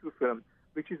these two films,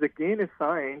 which is again a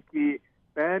sign कि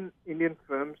pan Indian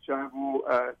films, चाहे वो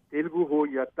तेलुगु हो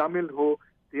या तमिल हो,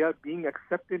 they are being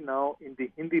accepted now in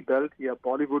the Hindi belt या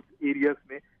Bollywood areas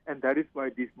में, and that is why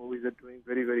these movies are doing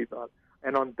very, very well.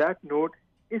 And on that note,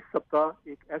 इस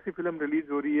सप्ताह एक ऐसी फिल्म रिलीज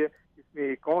हो रही है जिसमें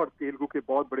एक और तेलुगु के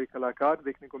बहुत बड़े कलाकार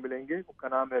देखने को मिलेंगे. उसका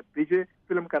नाम है विजय,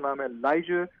 फिल्म का नाम है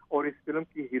लाइजर, और इस फिल्म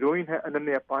की हीरोइन है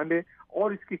अनन्या पांडे.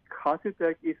 और इसकी खासियत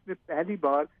है कि इसमें पहली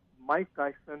बार Mike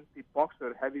Tyson, the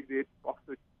boxer, heavyweight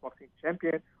boxing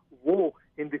champion, वो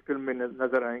हिंदी फिल्म में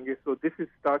नजर आएंगे. So this is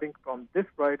starting from this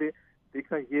Friday.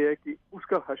 देखना ये है कि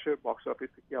उसका हशर बॉक्स ऑफिस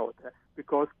पे क्या होता है,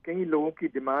 बिकॉज कई लोगों की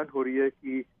डिमांड हो रही है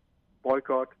कि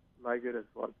बॉयकॉट लाइजर एज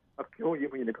वेल. अब क्यों ये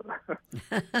मुझे नहीं पता.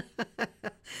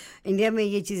 इंडिया में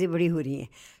ये चीजें बड़ी हो रही हैं.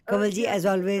 कमल जी, एज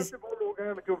ऑलवेज वो लोग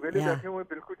हैं जो वेले बैठे हुए हैं,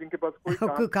 बिल्कुल जिनके पास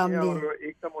कोई काम नहीं है, और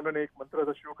एकदम उन्होंने एक मंत्र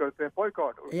से शुरू करते हैं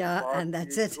boycott, and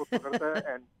that's it.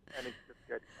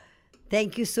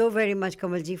 Thank you so very much,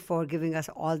 Kamal ji, for giving us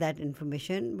all that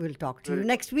information. We'll talk to you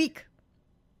next week.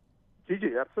 जी,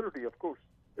 absolutely, of course.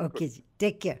 Okay जी,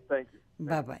 take care. Thank you.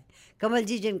 Bye bye. कमल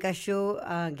जी, जिनका show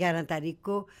 11 तारीख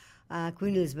को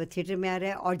queen Elizabeth theatre में आ रहा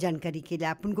है, और जानकारी के लिए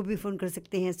आप उनको भी फ़ोन कर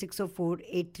सकते हैं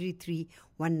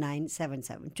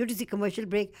 604-833-1977. छोटी सी कमर्शियल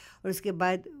ब्रेक, और उसके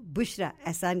बाद बुशरा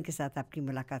एहसान के साथ आपकी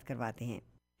मुलाकात करवाते हैं.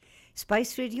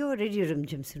 स्पाइस रेडियो और रेडियो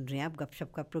रिमझिम सुन रहे हैं आप.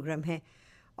 गपशप का प्रोग्राम है,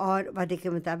 और वादे के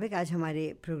मुताबिक आज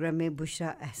हमारे प्रोग्राम में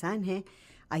बुशरा एहसान हैं.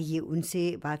 आइए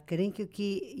उनसे बात करें, क्योंकि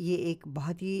ये एक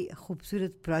बहुत ही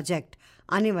खूबसूरत प्रोजेक्ट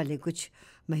आने वाले कुछ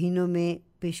महीनों में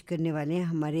पेश करने वाले हैं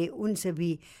हमारे उन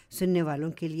सभी सुनने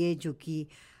वालों के लिए जो कि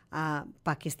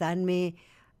पाकिस्तान में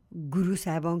गुरु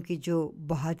साहबों की जो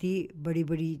बहुत ही बड़ी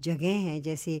बड़ी जगह हैं,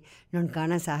 जैसे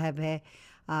ननकाना साहब है,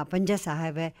 पंजा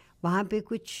साहब है, वहाँ पे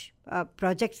कुछ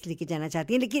प्रोजेक्ट्स लेके जाना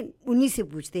चाहती हैं. लेकिन उन्हीं से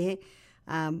पूछते हैं.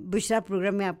 बुशरा,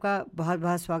 प्रोग्राम में आपका बहुत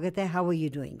बहुत स्वागत है. How are you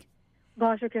doing?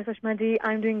 बहुत शुक्रिया Sushma ji,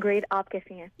 I am doing great. आप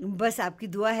कैसी हैं? बस आपकी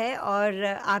दुआ है. और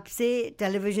आपसे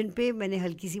टेलीविज़न पे मैंने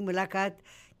हल्की सी मुलाकात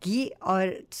की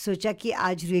और सोचा कि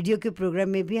आज रेडियो के प्रोग्राम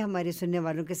में भी हमारे सुनने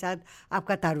वालों के साथ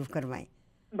आपका तारुफ करवाएं.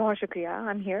 बहुत शुक्रिया.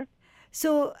 I am here.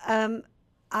 सो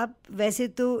आप वैसे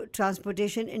तो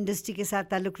ट्रांसपोर्टेशन इंडस्ट्री के साथ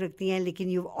ताल्लुक़ रखती हैं, लेकिन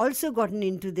you also gotten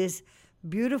into this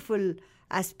beautiful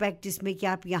aspect जिसमें कि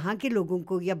आप यहाँ के लोगों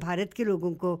को या भारत के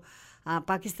लोगों को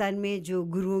पाकिस्तान में जो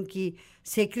गुरुओं की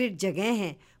सेक्रेट जगह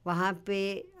हैं वहाँ पे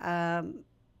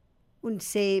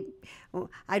उनसे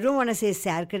आई डोंट वांट टू से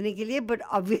सैर करने के लिए बट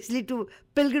ऑब्वियसली टू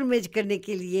पिलग्रिमेज करने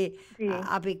के लिए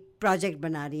आप एक प्रोजेक्ट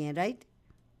बना रही हैं, राइट?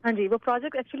 हाँ जी, वो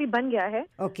प्रोजेक्ट एक्चुअली बन गया है।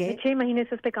 Okay. मैं 6 महीने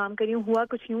से उस पर काम कर रही हूँ। हुआ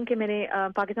कुछ यूँ कि मैंने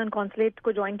पाकिस्तान कॉन्सुलेट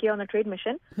को ज्वाइन किया ऑन अ ट्रेड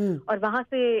मिशन, और वहाँ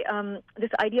से दिस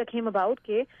आइडिया केम अबाउट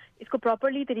कि इसको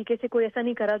प्रॉपरली तरीके से कोई ऐसा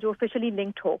नहीं करा जो ऑफिशियली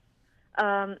लिंक्ड हो।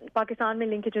 पाकिस्तान में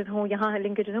लिंकेजेस हों, यहाँ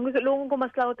लिंकेजेस हों, क्योंकि लोगों को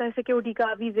मसला होता है सिक्योरिटी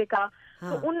का, वीजे का।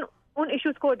 तो उन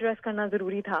इश्यूज को एड्रेस करना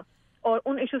ज़रूरी था, और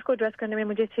उन इश्यूज को एड्रेस करने में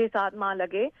मुझे 6-7 माह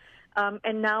लगे।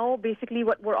 And now basically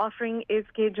what we are offering is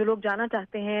के जो लोग जाना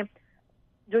चाहते हैं,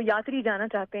 जो यात्री जाना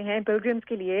चाहते हैं पिलग्रिम्स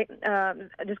के लिए,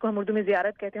 जिसको हम उर्दू में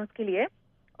ज़ियारत कहते हैं, उसके लिए,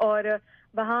 और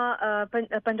वहाँ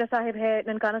पंजा साहिब है,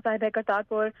 ननकाना साहिब है,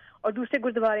 करतारपुर और दूसरे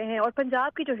गुरुद्वारे हैं, और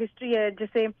पंजाब की जो हिस्ट्री है,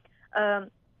 जैसे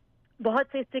बहुत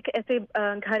से सिख ऐसे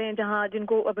घर हैं जहाँ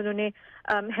जिनको अब उन्होंने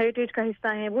हेरिटेज का हिस्सा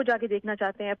हैं, वो जाके देखना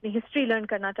चाहते हैं, अपनी हिस्ट्री लर्न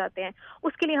करना चाहते हैं।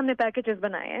 उसके लिए हमने पैकेजेस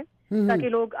बनाए हैं ताकि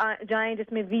लोग जाएं,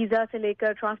 जिसमें वीज़ा से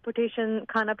लेकर ट्रांसपोर्टेशन,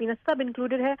 खाना पीना सब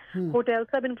इंक्लूडेड है, होटल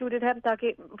सब इंक्लूडेड है,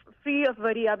 ताकि फ्री ऑफ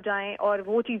वरी आप जाएं और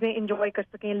वो चीज़ें इंजॉय कर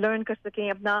सकें, लर्न कर सकें,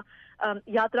 अपना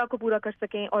यात्रा को पूरा कर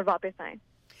सकें और वापस आएँ।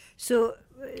 सो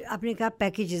आपने कहा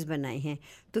पैकेजेस बनाए हैं,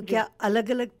 तो क्या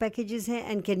अलग अलग पैकेजेस हैं,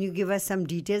 and can you give us some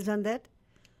details on that?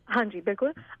 हाँ जी,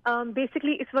 बिल्कुल।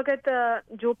 बेसिकली इस वक्त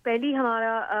जो पहली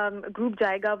हमारा ग्रुप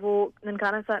जाएगा वो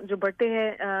ननकाना जो बर्थडे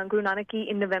है गुरु नानक की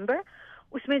इन नवंबर,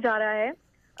 उसमें जा रहा है।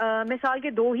 मैं साल के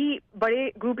 2 ही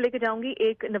बड़े ग्रुप लेके जाऊंगी,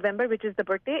 एक नवंबर विच इज़ द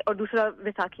बर्थडे और दूसरा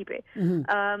वैसाखी पे।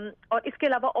 और इसके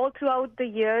अलावा all through out the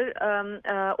year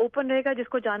open रहेगा,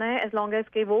 जिसको जाना है एज लॉन्ग एज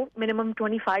के वो मिनिमम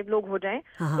 25 लोग हो जाएं,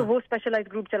 तो वो स्पेशलाइज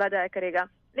ग्रुप चला जाया करेगा।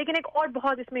 लेकिन एक और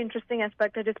बहुत इसमें इंटरेस्टिंग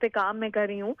एस्पेक्ट है जिस पे काम मैं कर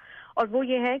रही हूँ, और वो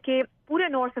ये है कि पूरे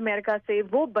नॉर्थ अमेरिका से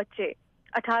वो बच्चे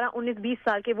 18, 19, 20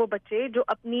 साल के वो बच्चे जो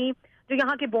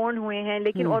यहाँ के बॉर्न हुए हैं,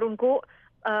 लेकिन और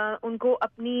उनको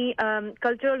अपनी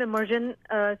कल्चरल इमर्जन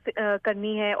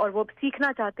करनी है, और वो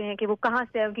सीखना चाहते हैं कि वो कहाँ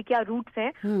से है, उनकी क्या रूट्स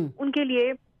हैं, उनके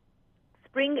लिए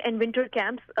स्प्रिंग एंड विंटर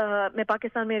कैंप्स मैं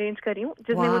पाकिस्तान में अरेंज कर रही हूँ,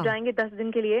 जिसमें वो जाएंगे 10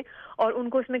 दिन के लिए, और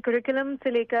उनको इसमें करिकुलम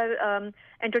से लेकर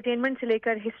एंटरटेनमेंट से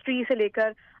लेकर हिस्ट्री से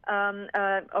लेकर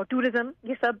और टूरिज्म,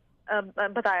 ये सब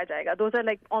बताया जाएगा। Those are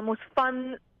like almost fun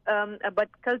but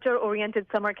culture oriented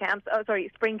summer camps,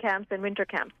 spring camps and winter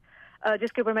camps,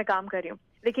 जिसके ऊपर मैं काम कर रही हूँ।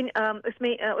 लेकिन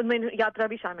इसमें उनमें यात्रा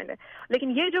भी शामिल है।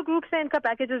 लेकिन ये जो ग्रुप्स हैं, इनका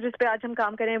पैकेज जिस पे आज हम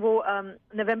काम करें वो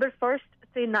नवंबर 1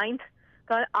 से 9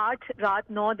 का 8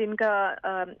 रात 9 दिन का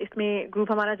इसमें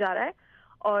ग्रुप हमारा जा रहा है।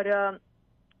 और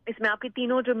इसमें आपकी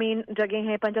तीनों जो मेन जगह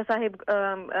हैं, पंजा साहिब,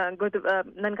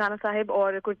 ननकाना साहिब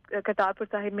और करतारपुर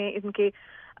साहिब में इनके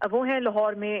वो हैं,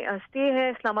 लाहौर में स्टे है,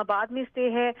 इस्लामाबाद में स्टे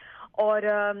है, और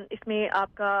इसमें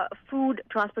आपका फूड,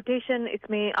 ट्रांसपोर्टेशन,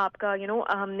 इसमें आपका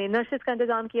हमने नर्सेस का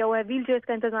इंतज़ाम किया हुआ है, व्हील चेयर्स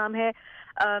का इंतज़ाम है,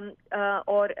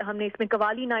 और हमने इसमें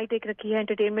कवाली नाइट एक रखी है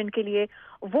एंटरटेनमेंट के लिए।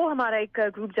 वो हमारा एक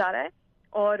ग्रुप जा रहा है,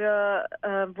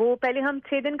 और वो पहले हम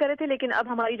 6 दिन करे थे, लेकिन अब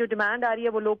हमारी जो डिमांड आ रही है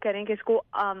वो लोग कह रहे हैं कि इसको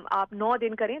आप 9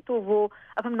 दिन करें, तो वो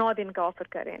अब हम 9 दिन का ऑफर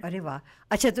कर रहे हैं। अरे वाह,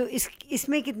 अच्छा, तो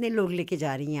इसमें कितने लोग लेके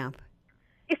जा रही हैं आप?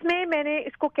 इसमें मैंने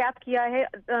इसको कैप किया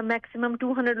है मैक्सिमम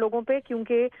 200 लोगों पे,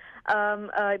 क्योंकि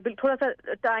थोड़ा सा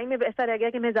टाइम में ऐसा रह गया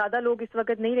कि मैं ज्यादा लोग इस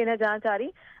वक्त नहीं लेना जाना चाह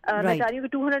रही। मैं चाह रही हूँ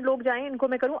कि 200 लोग जाएं, इनको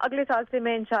मैं करूँ। अगले साल से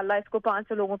मैं इंशाल्लाह इसको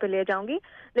 500 लोगों पे ले जाऊंगी,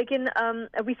 लेकिन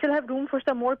we still have room for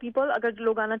some more people. अगर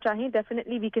लोग आना चाहें,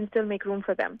 definitely we can still make room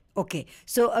for them. Okay,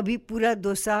 सो अभी पूरा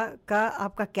दोसा का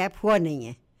आपका कैप हुआ नहीं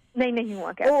है? नहीं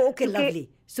हुआ कैप। Okay, lovely.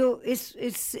 सो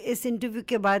इस इंटरव्यू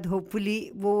के बाद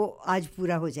होपफुली वो आज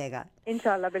पूरा हो जाएगा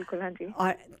इंशाल्लाह। बिल्कुल, हाँ जी।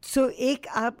 और सो एक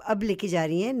आप अब लेके जा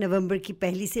रही हैं नवंबर की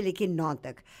 1 से लेके 9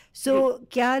 तक। सो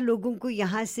क्या लोगों को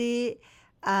यहाँ से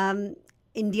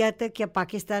इंडिया तक या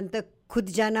पाकिस्तान तक खुद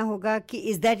जाना होगा, कि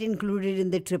is that included in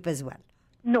the trip as well?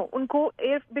 No, उनको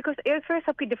बिकॉज एयरफेयर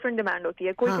सबकी डिफरेंट डिमांड होती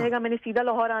है। कोई कहेगा मैंने सीधा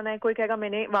लाहौर आना है, कोई कहेगा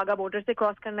मैंने वाघा बॉर्डर से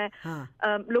क्रॉस करना है।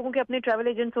 लोगों के अपने ट्रैवल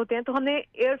एजेंट्स होते हैं, तो हमने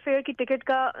एयरफेयर की टिकट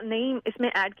का नहीं इसमें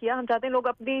ऐड किया। हम चाहते हैं लोग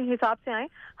अपने हिसाब से आएँ।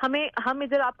 हम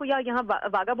इधर आपको या यहाँ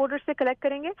वाघा बॉर्डर से कलेक्ट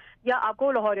करेंगे या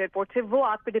आपको लाहौर एयरपोर्ट से, वो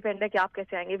आप पे डिपेंड है कि आप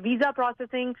कैसे आएंगे। वीजा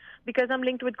प्रोसेसिंग, बिकॉज हम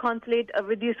linked with consulate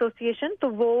with the association, तो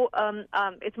वो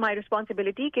इट्स माई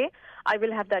रिस्पॉन्सिबिलिटी के I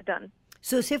will have that done.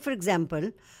 सो से फॉर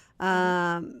एग्जाम्पल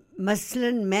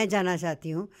मसलन मैं जाना चाहती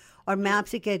हूँ और मैं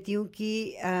आपसे कहती हूँ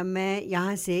कि मैं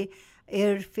यहाँ से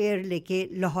एयरफेयर लेके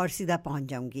लाहौर सीधा पहुँच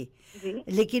जाऊँगी,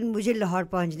 लेकिन मुझे लाहौर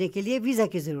पहुँचने के लिए वीज़ा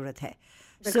की ज़रूरत है,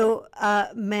 सो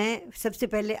मैं सबसे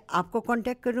पहले आपको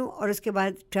कांटेक्ट करूं और उसके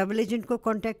बाद ट्रैवल एजेंट को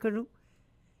कांटेक्ट करूं?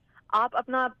 आप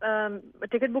अपना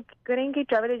टिकट बुक करेंगी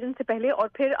ट्रैवल एजेंट से पहले और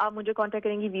फिर आप मुझे कांटेक्ट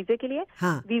करेंगी वीज़े के लिए।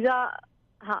 वीज़ा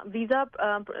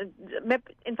मैं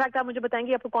इनफैक्ट आप मुझे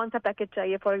बताएंगी आपको कौन सा पैकेज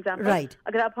चाहिए। फॉर एग्जांपल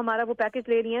अगर आप हमारा वो पैकेज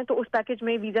ले रही हैं तो उस पैकेज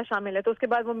में वीज़ा शामिल है, तो उसके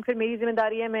बाद वो फिर मेरी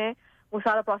जिम्मेदारी है, मैं वो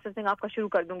सारा प्रोसेसिंग आपका शुरू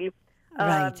कर दूंगी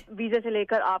वीज़ा से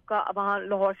लेकर आपका वहाँ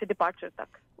लाहौर से डिपार्चर तक।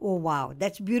 Oh wow,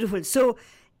 that's beautiful. सो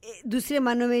दूसरे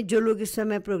मानों में जो लोग इस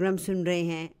समय प्रोग्राम सुन रहे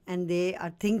हैं एंड दे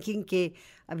आर थिंकिंग के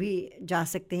अभी जा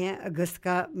सकते हैं, अगस्त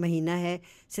का महीना है,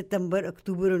 सितंबर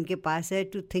अक्टूबर उनके पास है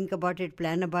to think about it,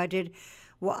 plan about it,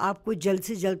 वो आपको जल्द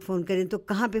से जल्द फ़ोन करें तो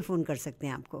कहाँ पे फ़ोन कर सकते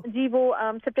हैं आपको? जी, वो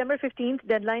सितंबर 15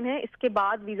 डेडलाइन है। इसके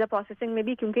बाद वीज़ा प्रोसेसिंग में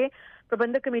भी, क्योंकि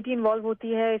प्रबंधक कमेटी इन्वॉल्व होती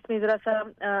है इसमें, ज़रा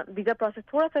सा वीज़ा प्रोसेस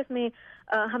थोड़ा सा इसमें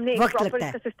हमने एक प्रॉपर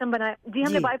इसका सिस्टम बनाया। जी,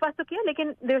 हमने बाईपास तो किया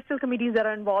लेकिन there still committees that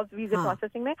are involve visa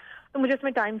processing में, तो मुझे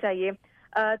उसमें टाइम चाहिए।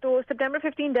 तो सितंबर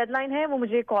 15 डेडलाइन है, वो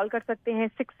मुझे कॉल कर सकते हैं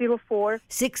 604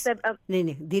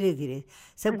 नहीं धीरे धीरे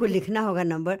सबको लिखना होगा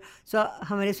नंबर। सो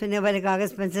हमारे सुनने वाले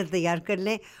कागज़ पेंसिल तैयार कर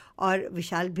लें, और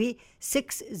विशाल भी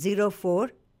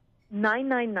 604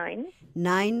 999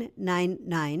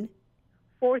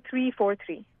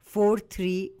 4343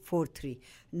 4343।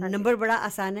 नंबर बड़ा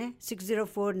आसान है,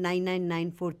 604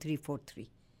 999 4343।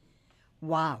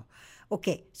 वाह,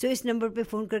 ओके। सो इस नंबर पे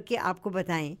फ़ोन करके आपको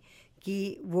बताएं कि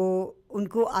वो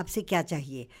उनको आपसे क्या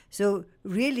चाहिए। सो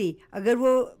रियली अगर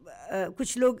वो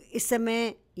कुछ लोग इस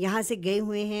समय यहाँ से गए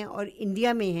हुए हैं और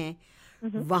इंडिया में हैं,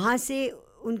 वहाँ से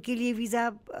उनके लिए वीज़ा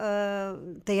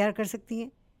तैयार कर सकती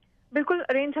हैं? बिल्कुल,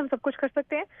 अरेंज हम सब कुछ कर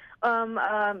सकते हैं।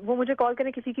 वो मुझे कॉल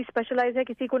करें, किसी की स्पेशलाइज है,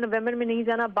 किसी को नवंबर में नहीं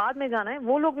जाना, बाद में जाना है,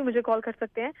 वो लोग भी मुझे कॉल कर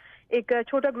सकते हैं। एक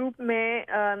छोटा ग्रुप में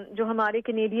जो हमारे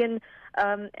कैनेडियन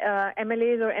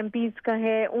MLAs और MPs का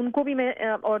है, उनको भी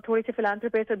मैं और थोड़े से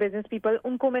फिलांथ्रोपिस्ट और बिजनेस पीपल,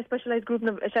 उनको मैं स्पेशलाइज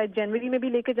ग्रुप शायद जनवरी में भी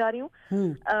लेके जा रही हूँ।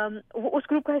 वो उस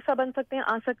ग्रुप का हिस्सा बन सकते हैं,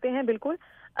 आ सकते हैं बिल्कुल।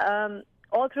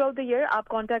 All through out the year आप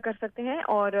कांटेक्ट कर सकते हैं,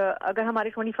 और अगर हमारे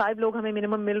 25 लोग हमें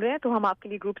मिनिमम मिल रहे हैं तो हम आपके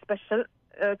लिए ग्रुप स्पेशल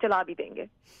चला भी देंगे।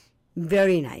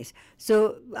 Very nice. सो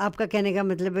आपका कहने का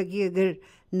मतलब है कि अगर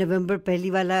नवंबर पहली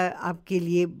वाला आपके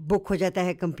लिए बुक हो जाता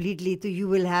है कम्प्लीटली, तो you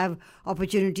will have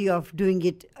opportunity of doing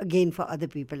it again for other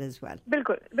people as well.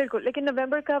 बिल्कुल बिल्कुल, लेकिन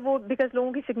नवंबर का वो बिकॉज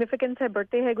लोगों की सिग्निफिकेंस है,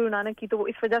 बर्थडे है गुरु नानक की, तो वो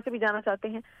इस वजह से भी जाना चाहते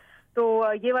हैं।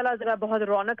 तो ये वाला जरा बहुत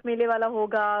रौनक मेले वाला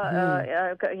होगा,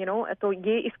 तो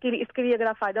ये इसके लिए अगर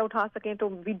आप फायदा उठा सकें तो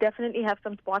we definitely have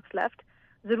some spots left.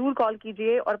 जरूर कॉल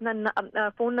कीजिए, और अपना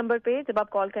फ़ोन नंबर पे जब आप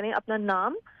कॉल करें अपना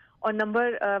नाम और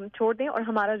नंबर छोड़ दें, और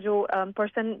हमारा जो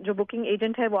पर्सन जो बुकिंग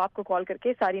एजेंट है वो आपको कॉल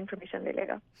करके सारी इन्फॉर्मेशन ले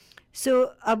लेगा। सो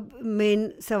अब मेन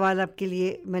सवाल आपके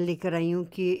लिए मैं लेकर आई हूँ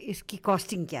कि इसकी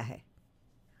कॉस्टिंग क्या है?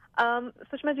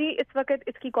 सुषमा जी, इस वक्त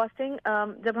इसकी कॉस्टिंग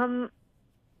जब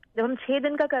हम 6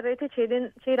 दिन का कर रहे थे,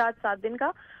 6 रात 7 दिन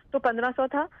का, तो 1500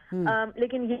 था।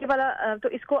 लेकिन ये वाला तो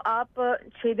इसको आप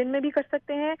 6 दिन में भी कर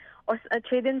सकते हैं, और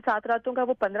 6 दिन 7 रातों का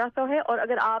वो 1500 है। और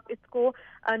अगर आप इसको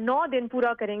 9 दिन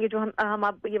पूरा करेंगे जो हम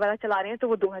आप ये वाला चला रहे हैं, तो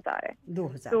वो 2000 है।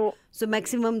 2000। सो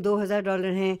मैक्सिमम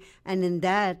 $2000 हैं, एंड इन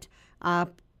दैट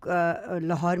आप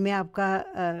लाहौर में आपका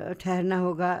ठहरना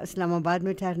होगा, इस्लामाबाद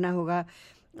में ठहरना होगा,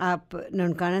 आप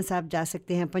ननकाना साहब जा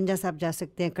सकते हैं, पंजा साहब जा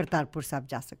सकते हैं, करतारपुर साहब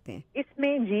जा सकते हैं।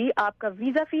 इसमें जी आपका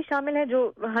वीज़ा फ़ी शामिल है जो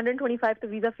 125 तो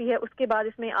वीज़ा फ़ी है, उसके बाद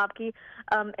इसमें आपकी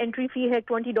एंट्री फ़ी है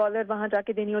 $20 वहाँ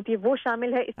जाके देनी होती है, वो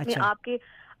शामिल है। इसमें आपके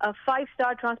 5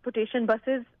 स्टार ट्रांसपोर्टेशन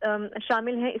बसेस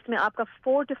शामिल हैं, इसमें आपका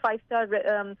 4 to 5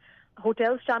 स्टार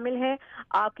होटल शामिल है,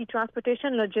 आपकी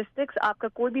ट्रांसपोर्टेशन लॉजिस्टिक्स, आपका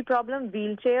कोई भी प्रॉब्लम,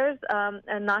 व्हील चेयर्स,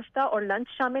 नाश्ता और लंच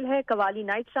शामिल है, कवाली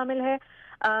नाइट शामिल है।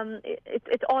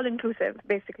 It's all inclusive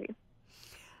basically.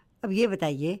 अब ये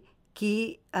बताइए कि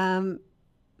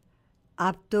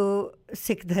आप तो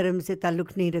सिख धर्म से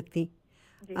ताल्लुक़ नहीं रखती,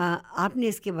 आपने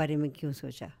इसके बारे में क्यों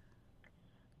सोचा?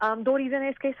 2 रीज़न है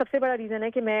इसके। सबसे बड़ा रीज़न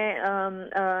है कि मैं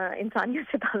इंसानियत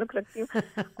से ताल्लुक़ रखती हूँ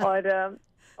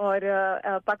और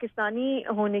पाकिस्तानी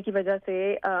होने की वजह से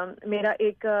मेरा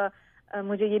एक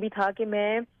मुझे ये भी था कि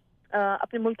मैं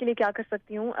अपने मुल्क के लिए क्या कर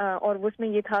सकती हूँ, और उसमें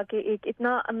ये था कि एक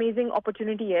इतना अमेजिंग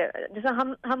अपॉर्चुनिटी है। जैसा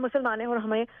हम मुसलमान हैं और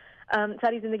हमें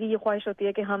सारी ज़िंदगी ये ख्वाहिश होती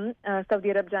है कि हम सऊदी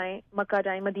अरब जाएं, मक्का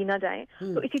जाएं, मदीना जाएं,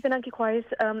 तो इसी तरह की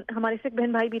ख्वाहिश हमारे सिख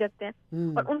बहन भाई भी रखते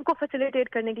हैं। और उनको फैसिलिटेट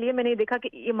करने के लिए मैंने देखा कि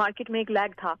ये मार्केट में एक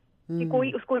लैग था कि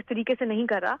कोई उसको इस तरीके से नहीं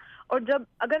कर रहा। और जब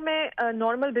अगर मैं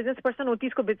नॉर्मल बिजनेस पर्सन होती,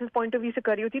 इसको बिजनेस पॉइंट ऑफ व्यू से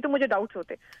कर रही होती, तो मुझे डाउट्स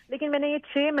होते। लेकिन मैंने ये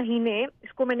 6 महीने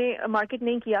इसको मैंने मार्केट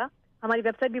नहीं किया। हमारी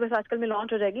वेबसाइट भी बस आजकल में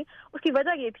लॉन्च हो जाएगी। उसकी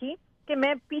वजह ये थी कि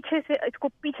मैं इसको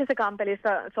पीछे से काम पहले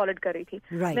सॉलिड कर रही थी।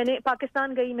 मैंने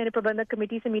पाकिस्तान गई, मैंने प्रबंधक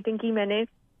कमेटी से मीटिंग की, मैंने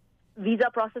वीज़ा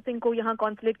प्रोसेसिंग को यहाँ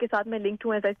कॉन्सुलेट के साथ मैं लिंक्ड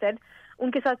हूँ, एज आई सेड,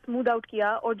 उनके साथ स्मूथ आउट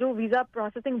किया, और जो वीज़ा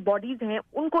प्रोसेसिंग बॉडीज हैं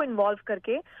उनको इन्वॉल्व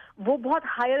करके वो बहुत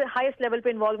हाईएस्ट लेवल पे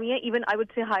इन्वॉल्व हुई हैं, even I would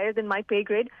say higher than my pay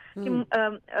grade, कि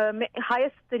मैं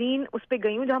हाईएस्ट तरीन उस पर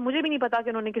गई हूँ, जहाँ मुझे भी नहीं पता कि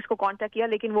उन्होंने किसको कांटेक्ट किया,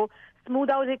 लेकिन वो स्मूथ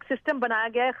आउट एक सिस्टम बनाया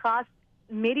गया है खास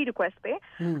मेरी रिक्वेस्ट पे।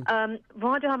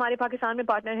 वहाँ जो हमारे पाकिस्तान में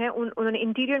पार्टनर हैं उन्होंने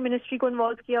इंटीरियर मिनिस्ट्री को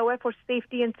इन्वॉल्व किया हुआ है for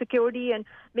safety and security and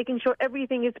making sure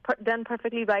everything is done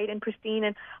perfectly right and pristine,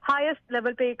 and highest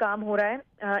level पे काम हो रहा है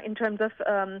in terms of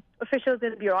officials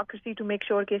and bureaucracy to make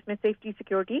sure कि इसमें सेफ्टी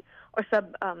सिक्योरिटी और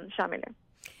सब शामिल है।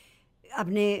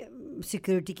 आपने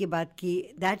सिक्योरिटी की बात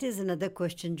की, दैट इज़ अनदर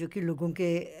क्वेश्चन जो कि लोगों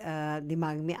के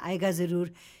दिमाग में आएगा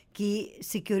ज़रूर कि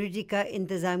सिक्योरिटी का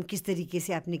इंतज़ाम किस तरीके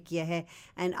से आपने किया है,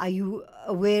 एंड आर यू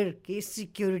अवेयर कि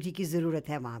सिक्योरिटी की ज़रूरत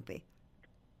है वहाँ पे?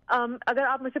 अगर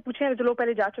आप मुझसे पूछें, जो लोग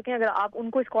पहले जा चुके हैं, अगर आप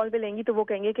उनको इस कॉल पे लेंगी तो वो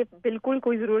कहेंगे कि बिल्कुल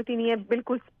कोई ज़रूरत ही नहीं है,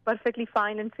 बिल्कुल परफेक्टली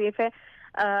फाइन एंड सेफ है।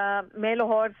 मैं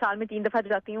लाहौर साल में 3 दफ़ा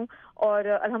जाती हूँ और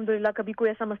अल्हम्दुलिल्लाह कभी कोई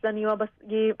ऐसा मसला नहीं हुआ, बस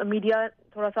ये मीडिया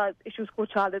थोड़ा सा इश्यूज को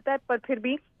उछाल देता है, पर फिर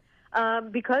भी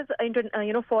बिकॉज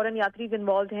फॉरेन यात्रीज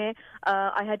इन्वॉल्व हैं,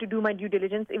 I had to do my due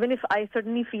diligence, even if I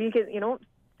certainly feel के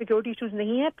सिक्योरिटी इश्यूज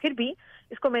नहीं है, फिर भी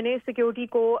इसको मैंने सिक्योरिटी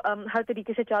को हर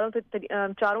तरीके से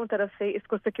चारों तरफ से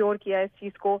इसको सिक्योर किया है, इस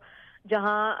चीज़ को,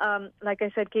 जहाँ लाइक आई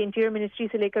सेड कि इंटीरियर मिनिस्ट्री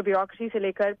से लेकर ब्यूरोक्रेसी से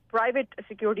लेकर प्राइवेट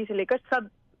सिक्योरिटी से लेकर सब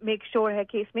मेक श्योर है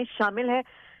कि इसमें शामिल है,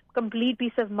 कंप्लीट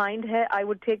पीस ऑफ माइंड है। I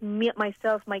would take my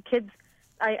self, my kids,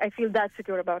 I feel that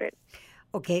secure about it.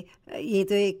 Okay, ये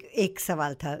तो एक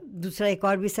सवाल था। दूसरा एक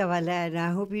और भी सवाल है, and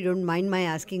I hope you don't mind my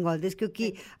asking all this,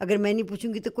 क्योंकि अगर मैं नहीं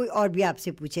पूछूंगी तो कोई और भी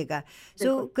आपसे पूछेगा।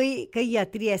 सो कई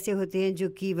यात्री ऐसे होते हैं जो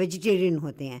कि वेजिटेरियन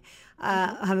होते हैं।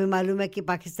 हमें मालूम है कि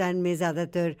पाकिस्तान में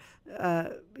ज़्यादातर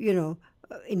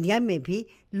इंडिया में भी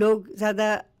लोग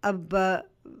ज़्यादा अब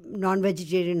नॉन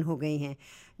वेजिटेरियन हो गए हैं,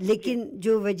 लेकिन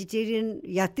जो वेजिटेरियन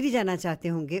यात्री जाना चाहते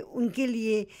होंगे उनके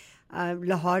लिए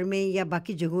लाहौर में या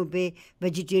बाकी जगहों पे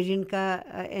वेजिटेरियन का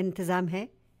इंतज़ाम है?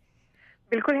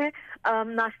 बिल्कुल है।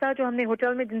 नाश्ता जो हमने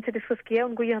होटल में जिनसे डिस्कस किया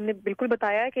उनको ये हमने बिल्कुल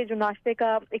बताया कि जो नाश्ते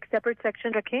का एक सेपरेट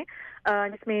सेक्शन रखें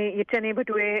जिसमें ये चने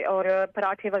भटूरे और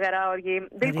पराठे वगैरह, और ये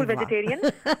बिल्कुल वेजिटेरियन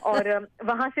और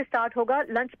वहाँ से स्टार्ट होगा।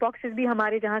 लंच बॉक्सेस भी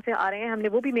हमारे जहाँ से आ रहे हैं हमने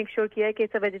वो भी मेक श्योर किया है कि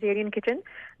इट्स अ वेजिटेरियन किचन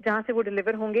जहाँ से वो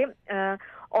डिलीवर होंगे।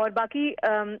 और बाकी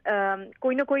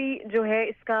कोई ना कोई जो है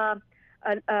इसका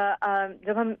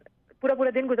जब हम पूरा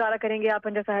दिन गुजारा करेंगे आप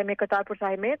पंजा साहिब में, करतारपुर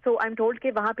साहिब में, सो आई एम टोल्ड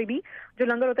कि वहाँ पे भी जो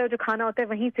लंगर होता है, जो खाना होता है,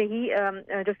 वहीं से ही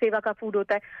जो सेवा का फूड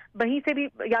होता है वहीं से भी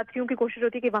यात्रियों की कोशिश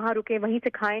होती है कि वहाँ रुकें, वहीं से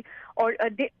खाएं। और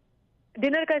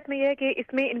डिनर का इसमें यह है कि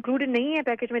इसमें इंक्लूडेड नहीं है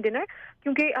पैकेज में डिनर,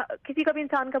 क्योंकि किसी का भी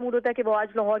इंसान का मूड होता है कि वो आज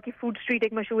लाहौर की फूड स्ट्रीट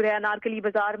एक मशहूर है, अनारकली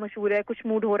बाजार मशहूर है, कुछ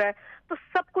मूड हो रहा है, तो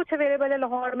सब कुछ अवेलेबल है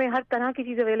लाहौर में, हर तरह की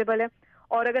चीज़ अवेलेबल है।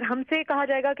 और अगर हमसे कहा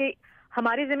जाएगा कि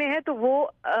हमारे ज़िम्मे है तो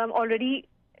वो already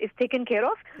is taken care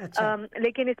of.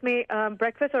 लेकिन इसमें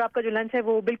ब्रेकफास्ट और आपका जो लंच है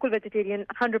वो बिल्कुल वेजिटेरियन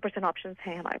 100% ऑप्शंस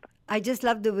हैं हमारे पास। I just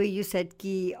love the way you said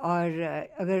कि और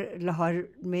अगर लाहौर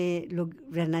में लोग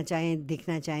रहना चाहें,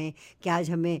 देखना चाहें कि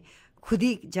आज हमें खुद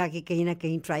ही जाके कहीं ना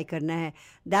कहीं ट्राई करना है,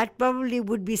 that probably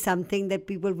would be something that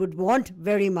people would want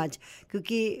very much,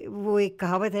 क्योंकि वो एक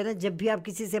कहावत है ना, जब भी आप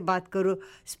किसी से बात करो,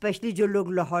 स्पेशली जो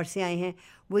लोग लाहौर से आए हैं,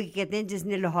 वो कहते हैं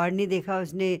जिसने लाहौर नहीं देखा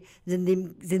उसने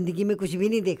जिंदगी में कुछ भी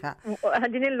नहीं देखा।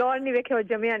 जिन्हें लाहौर नहीं देखे और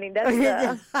जमिया नहीं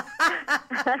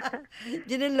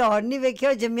जिन्हें लाहौर नहीं देखे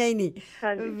और जमिया ही नहीं।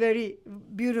 Very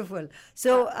beautiful.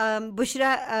 So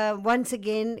Bushra, once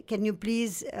again can you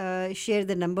please share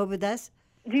the number with us?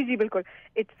 जी बिल्कुल,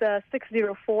 इट्स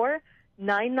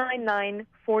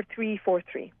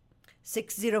 604-999-4343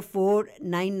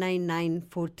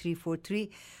 604-999-4343।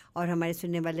 और हमारे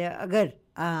सुनने वाले अगर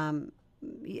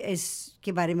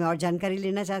इसके बारे में और जानकारी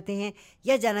लेना चाहते हैं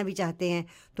या जाना भी चाहते हैं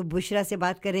तो बुशरा से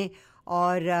बात करें।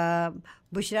 और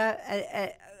बुशरा,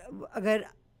 अगर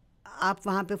आप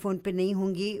वहाँ पे फ़ोन पे नहीं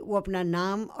होंगी, वो अपना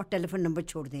नाम और टेलीफोन नंबर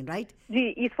छोड़ दें, राइट? जी,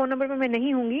 इस फ़ोन नंबर पे मैं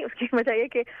नहीं होंगी, उसकी वजह ये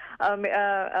कि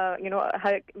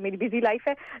मेरी बिजी लाइफ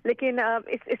है, लेकिन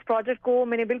इस प्रोजेक्ट को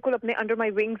मैंने बिल्कुल अपने अंडर माय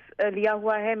विंग्स लिया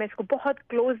हुआ है। मैं इसको बहुत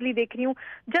क्लोजली देख रही हूँ।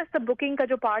 जस्ट द बुकिंग का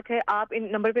जो पार्ट है, आप इन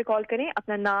नंबर पे कॉल करें,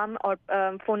 अपना नाम और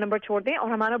फ़ोन नंबर छोड़ दें,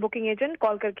 और हमारा बुकिंग एजेंट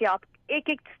कॉल करके आप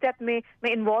एक स्टेप में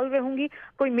मैं इन्वॉल्व रहूंगी।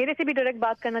 कोई मेरे से भी डायरेक्ट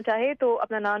बात करना चाहे तो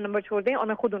अपना नाम नंबर छोड़ दें और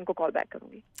मैं खुद उनको कॉल बैक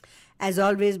करूंगी। As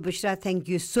always, Bushra, thank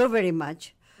you so very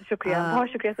much. शुक्रिया, बहुत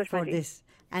शुक्रिया सुषमा जी। For this,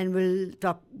 and we'll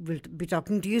be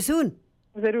talking to you soon.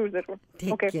 जरूर।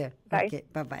 Take care. Okay,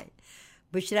 bye.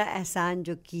 Bushra एहसान,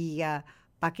 जो कि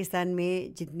पाकिस्तान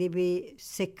में जितने भी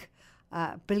सिख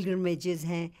पिलग्रिमेजेस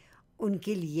हैं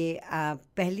उनके लिए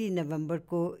 1 नवंबर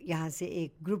को यहाँ से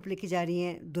एक ग्रुप लेके जा रही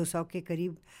हैं, 200 के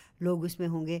करीब लोग उसमें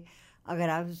होंगे। अगर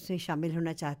आप उसमें शामिल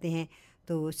होना चाहते हैं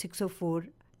तो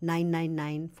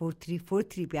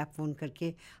 604-999-4343 पे आप फ़ोन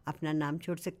करके अपना नाम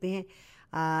छोड़ सकते हैं।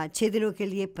 6 दिनों के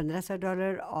लिए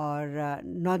 $1500 और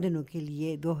 9 दिनों के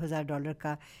लिए $2000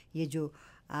 का ये जो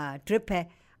ट्रिप है,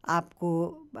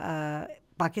 आपको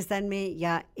पाकिस्तान में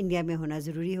या इंडिया में होना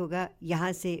ज़रूरी होगा।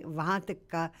 यहाँ से वहाँ तक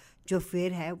का जो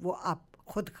फेयर है वो आप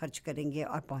खुद खर्च करेंगे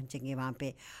और पहुँचेंगे वहाँ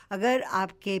पे। अगर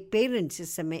आपके पेरेंट्स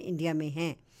इस समय इंडिया में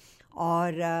हैं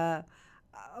और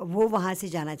वो वहाँ से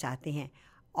जाना चाहते हैं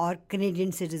और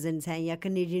कनेडियन सिटीजन्स हैं या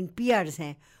कनेडियन पीआर्स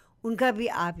हैं, उनका भी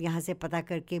आप यहाँ से पता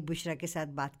करके बुशरा के साथ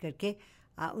बात करके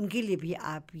उनके लिए भी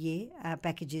आप ये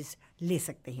पैकेजेस ले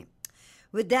सकते हैं।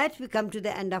 With that we come to the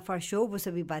end of our show. वो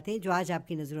सभी बातें जो आज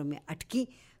आपकी नज़रों में अटकी,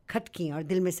 खटकी और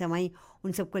दिल में समाई,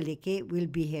 उन सबको लेके विल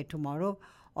बी हियर टुमारो।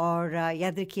 और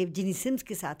याद रखिए, जिनी सिम्स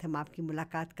के साथ हम आपकी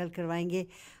मुलाकात कल करवाएंगे।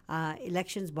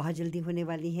 इलेक्शंस बहुत जल्दी होने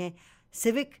वाली हैं,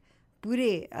 सिविक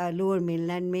पूरे लोअर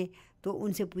मेनलैंड में, तो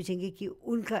उनसे पूछेंगे कि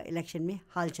उनका इलेक्शन में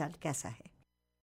हालचाल कैसा है।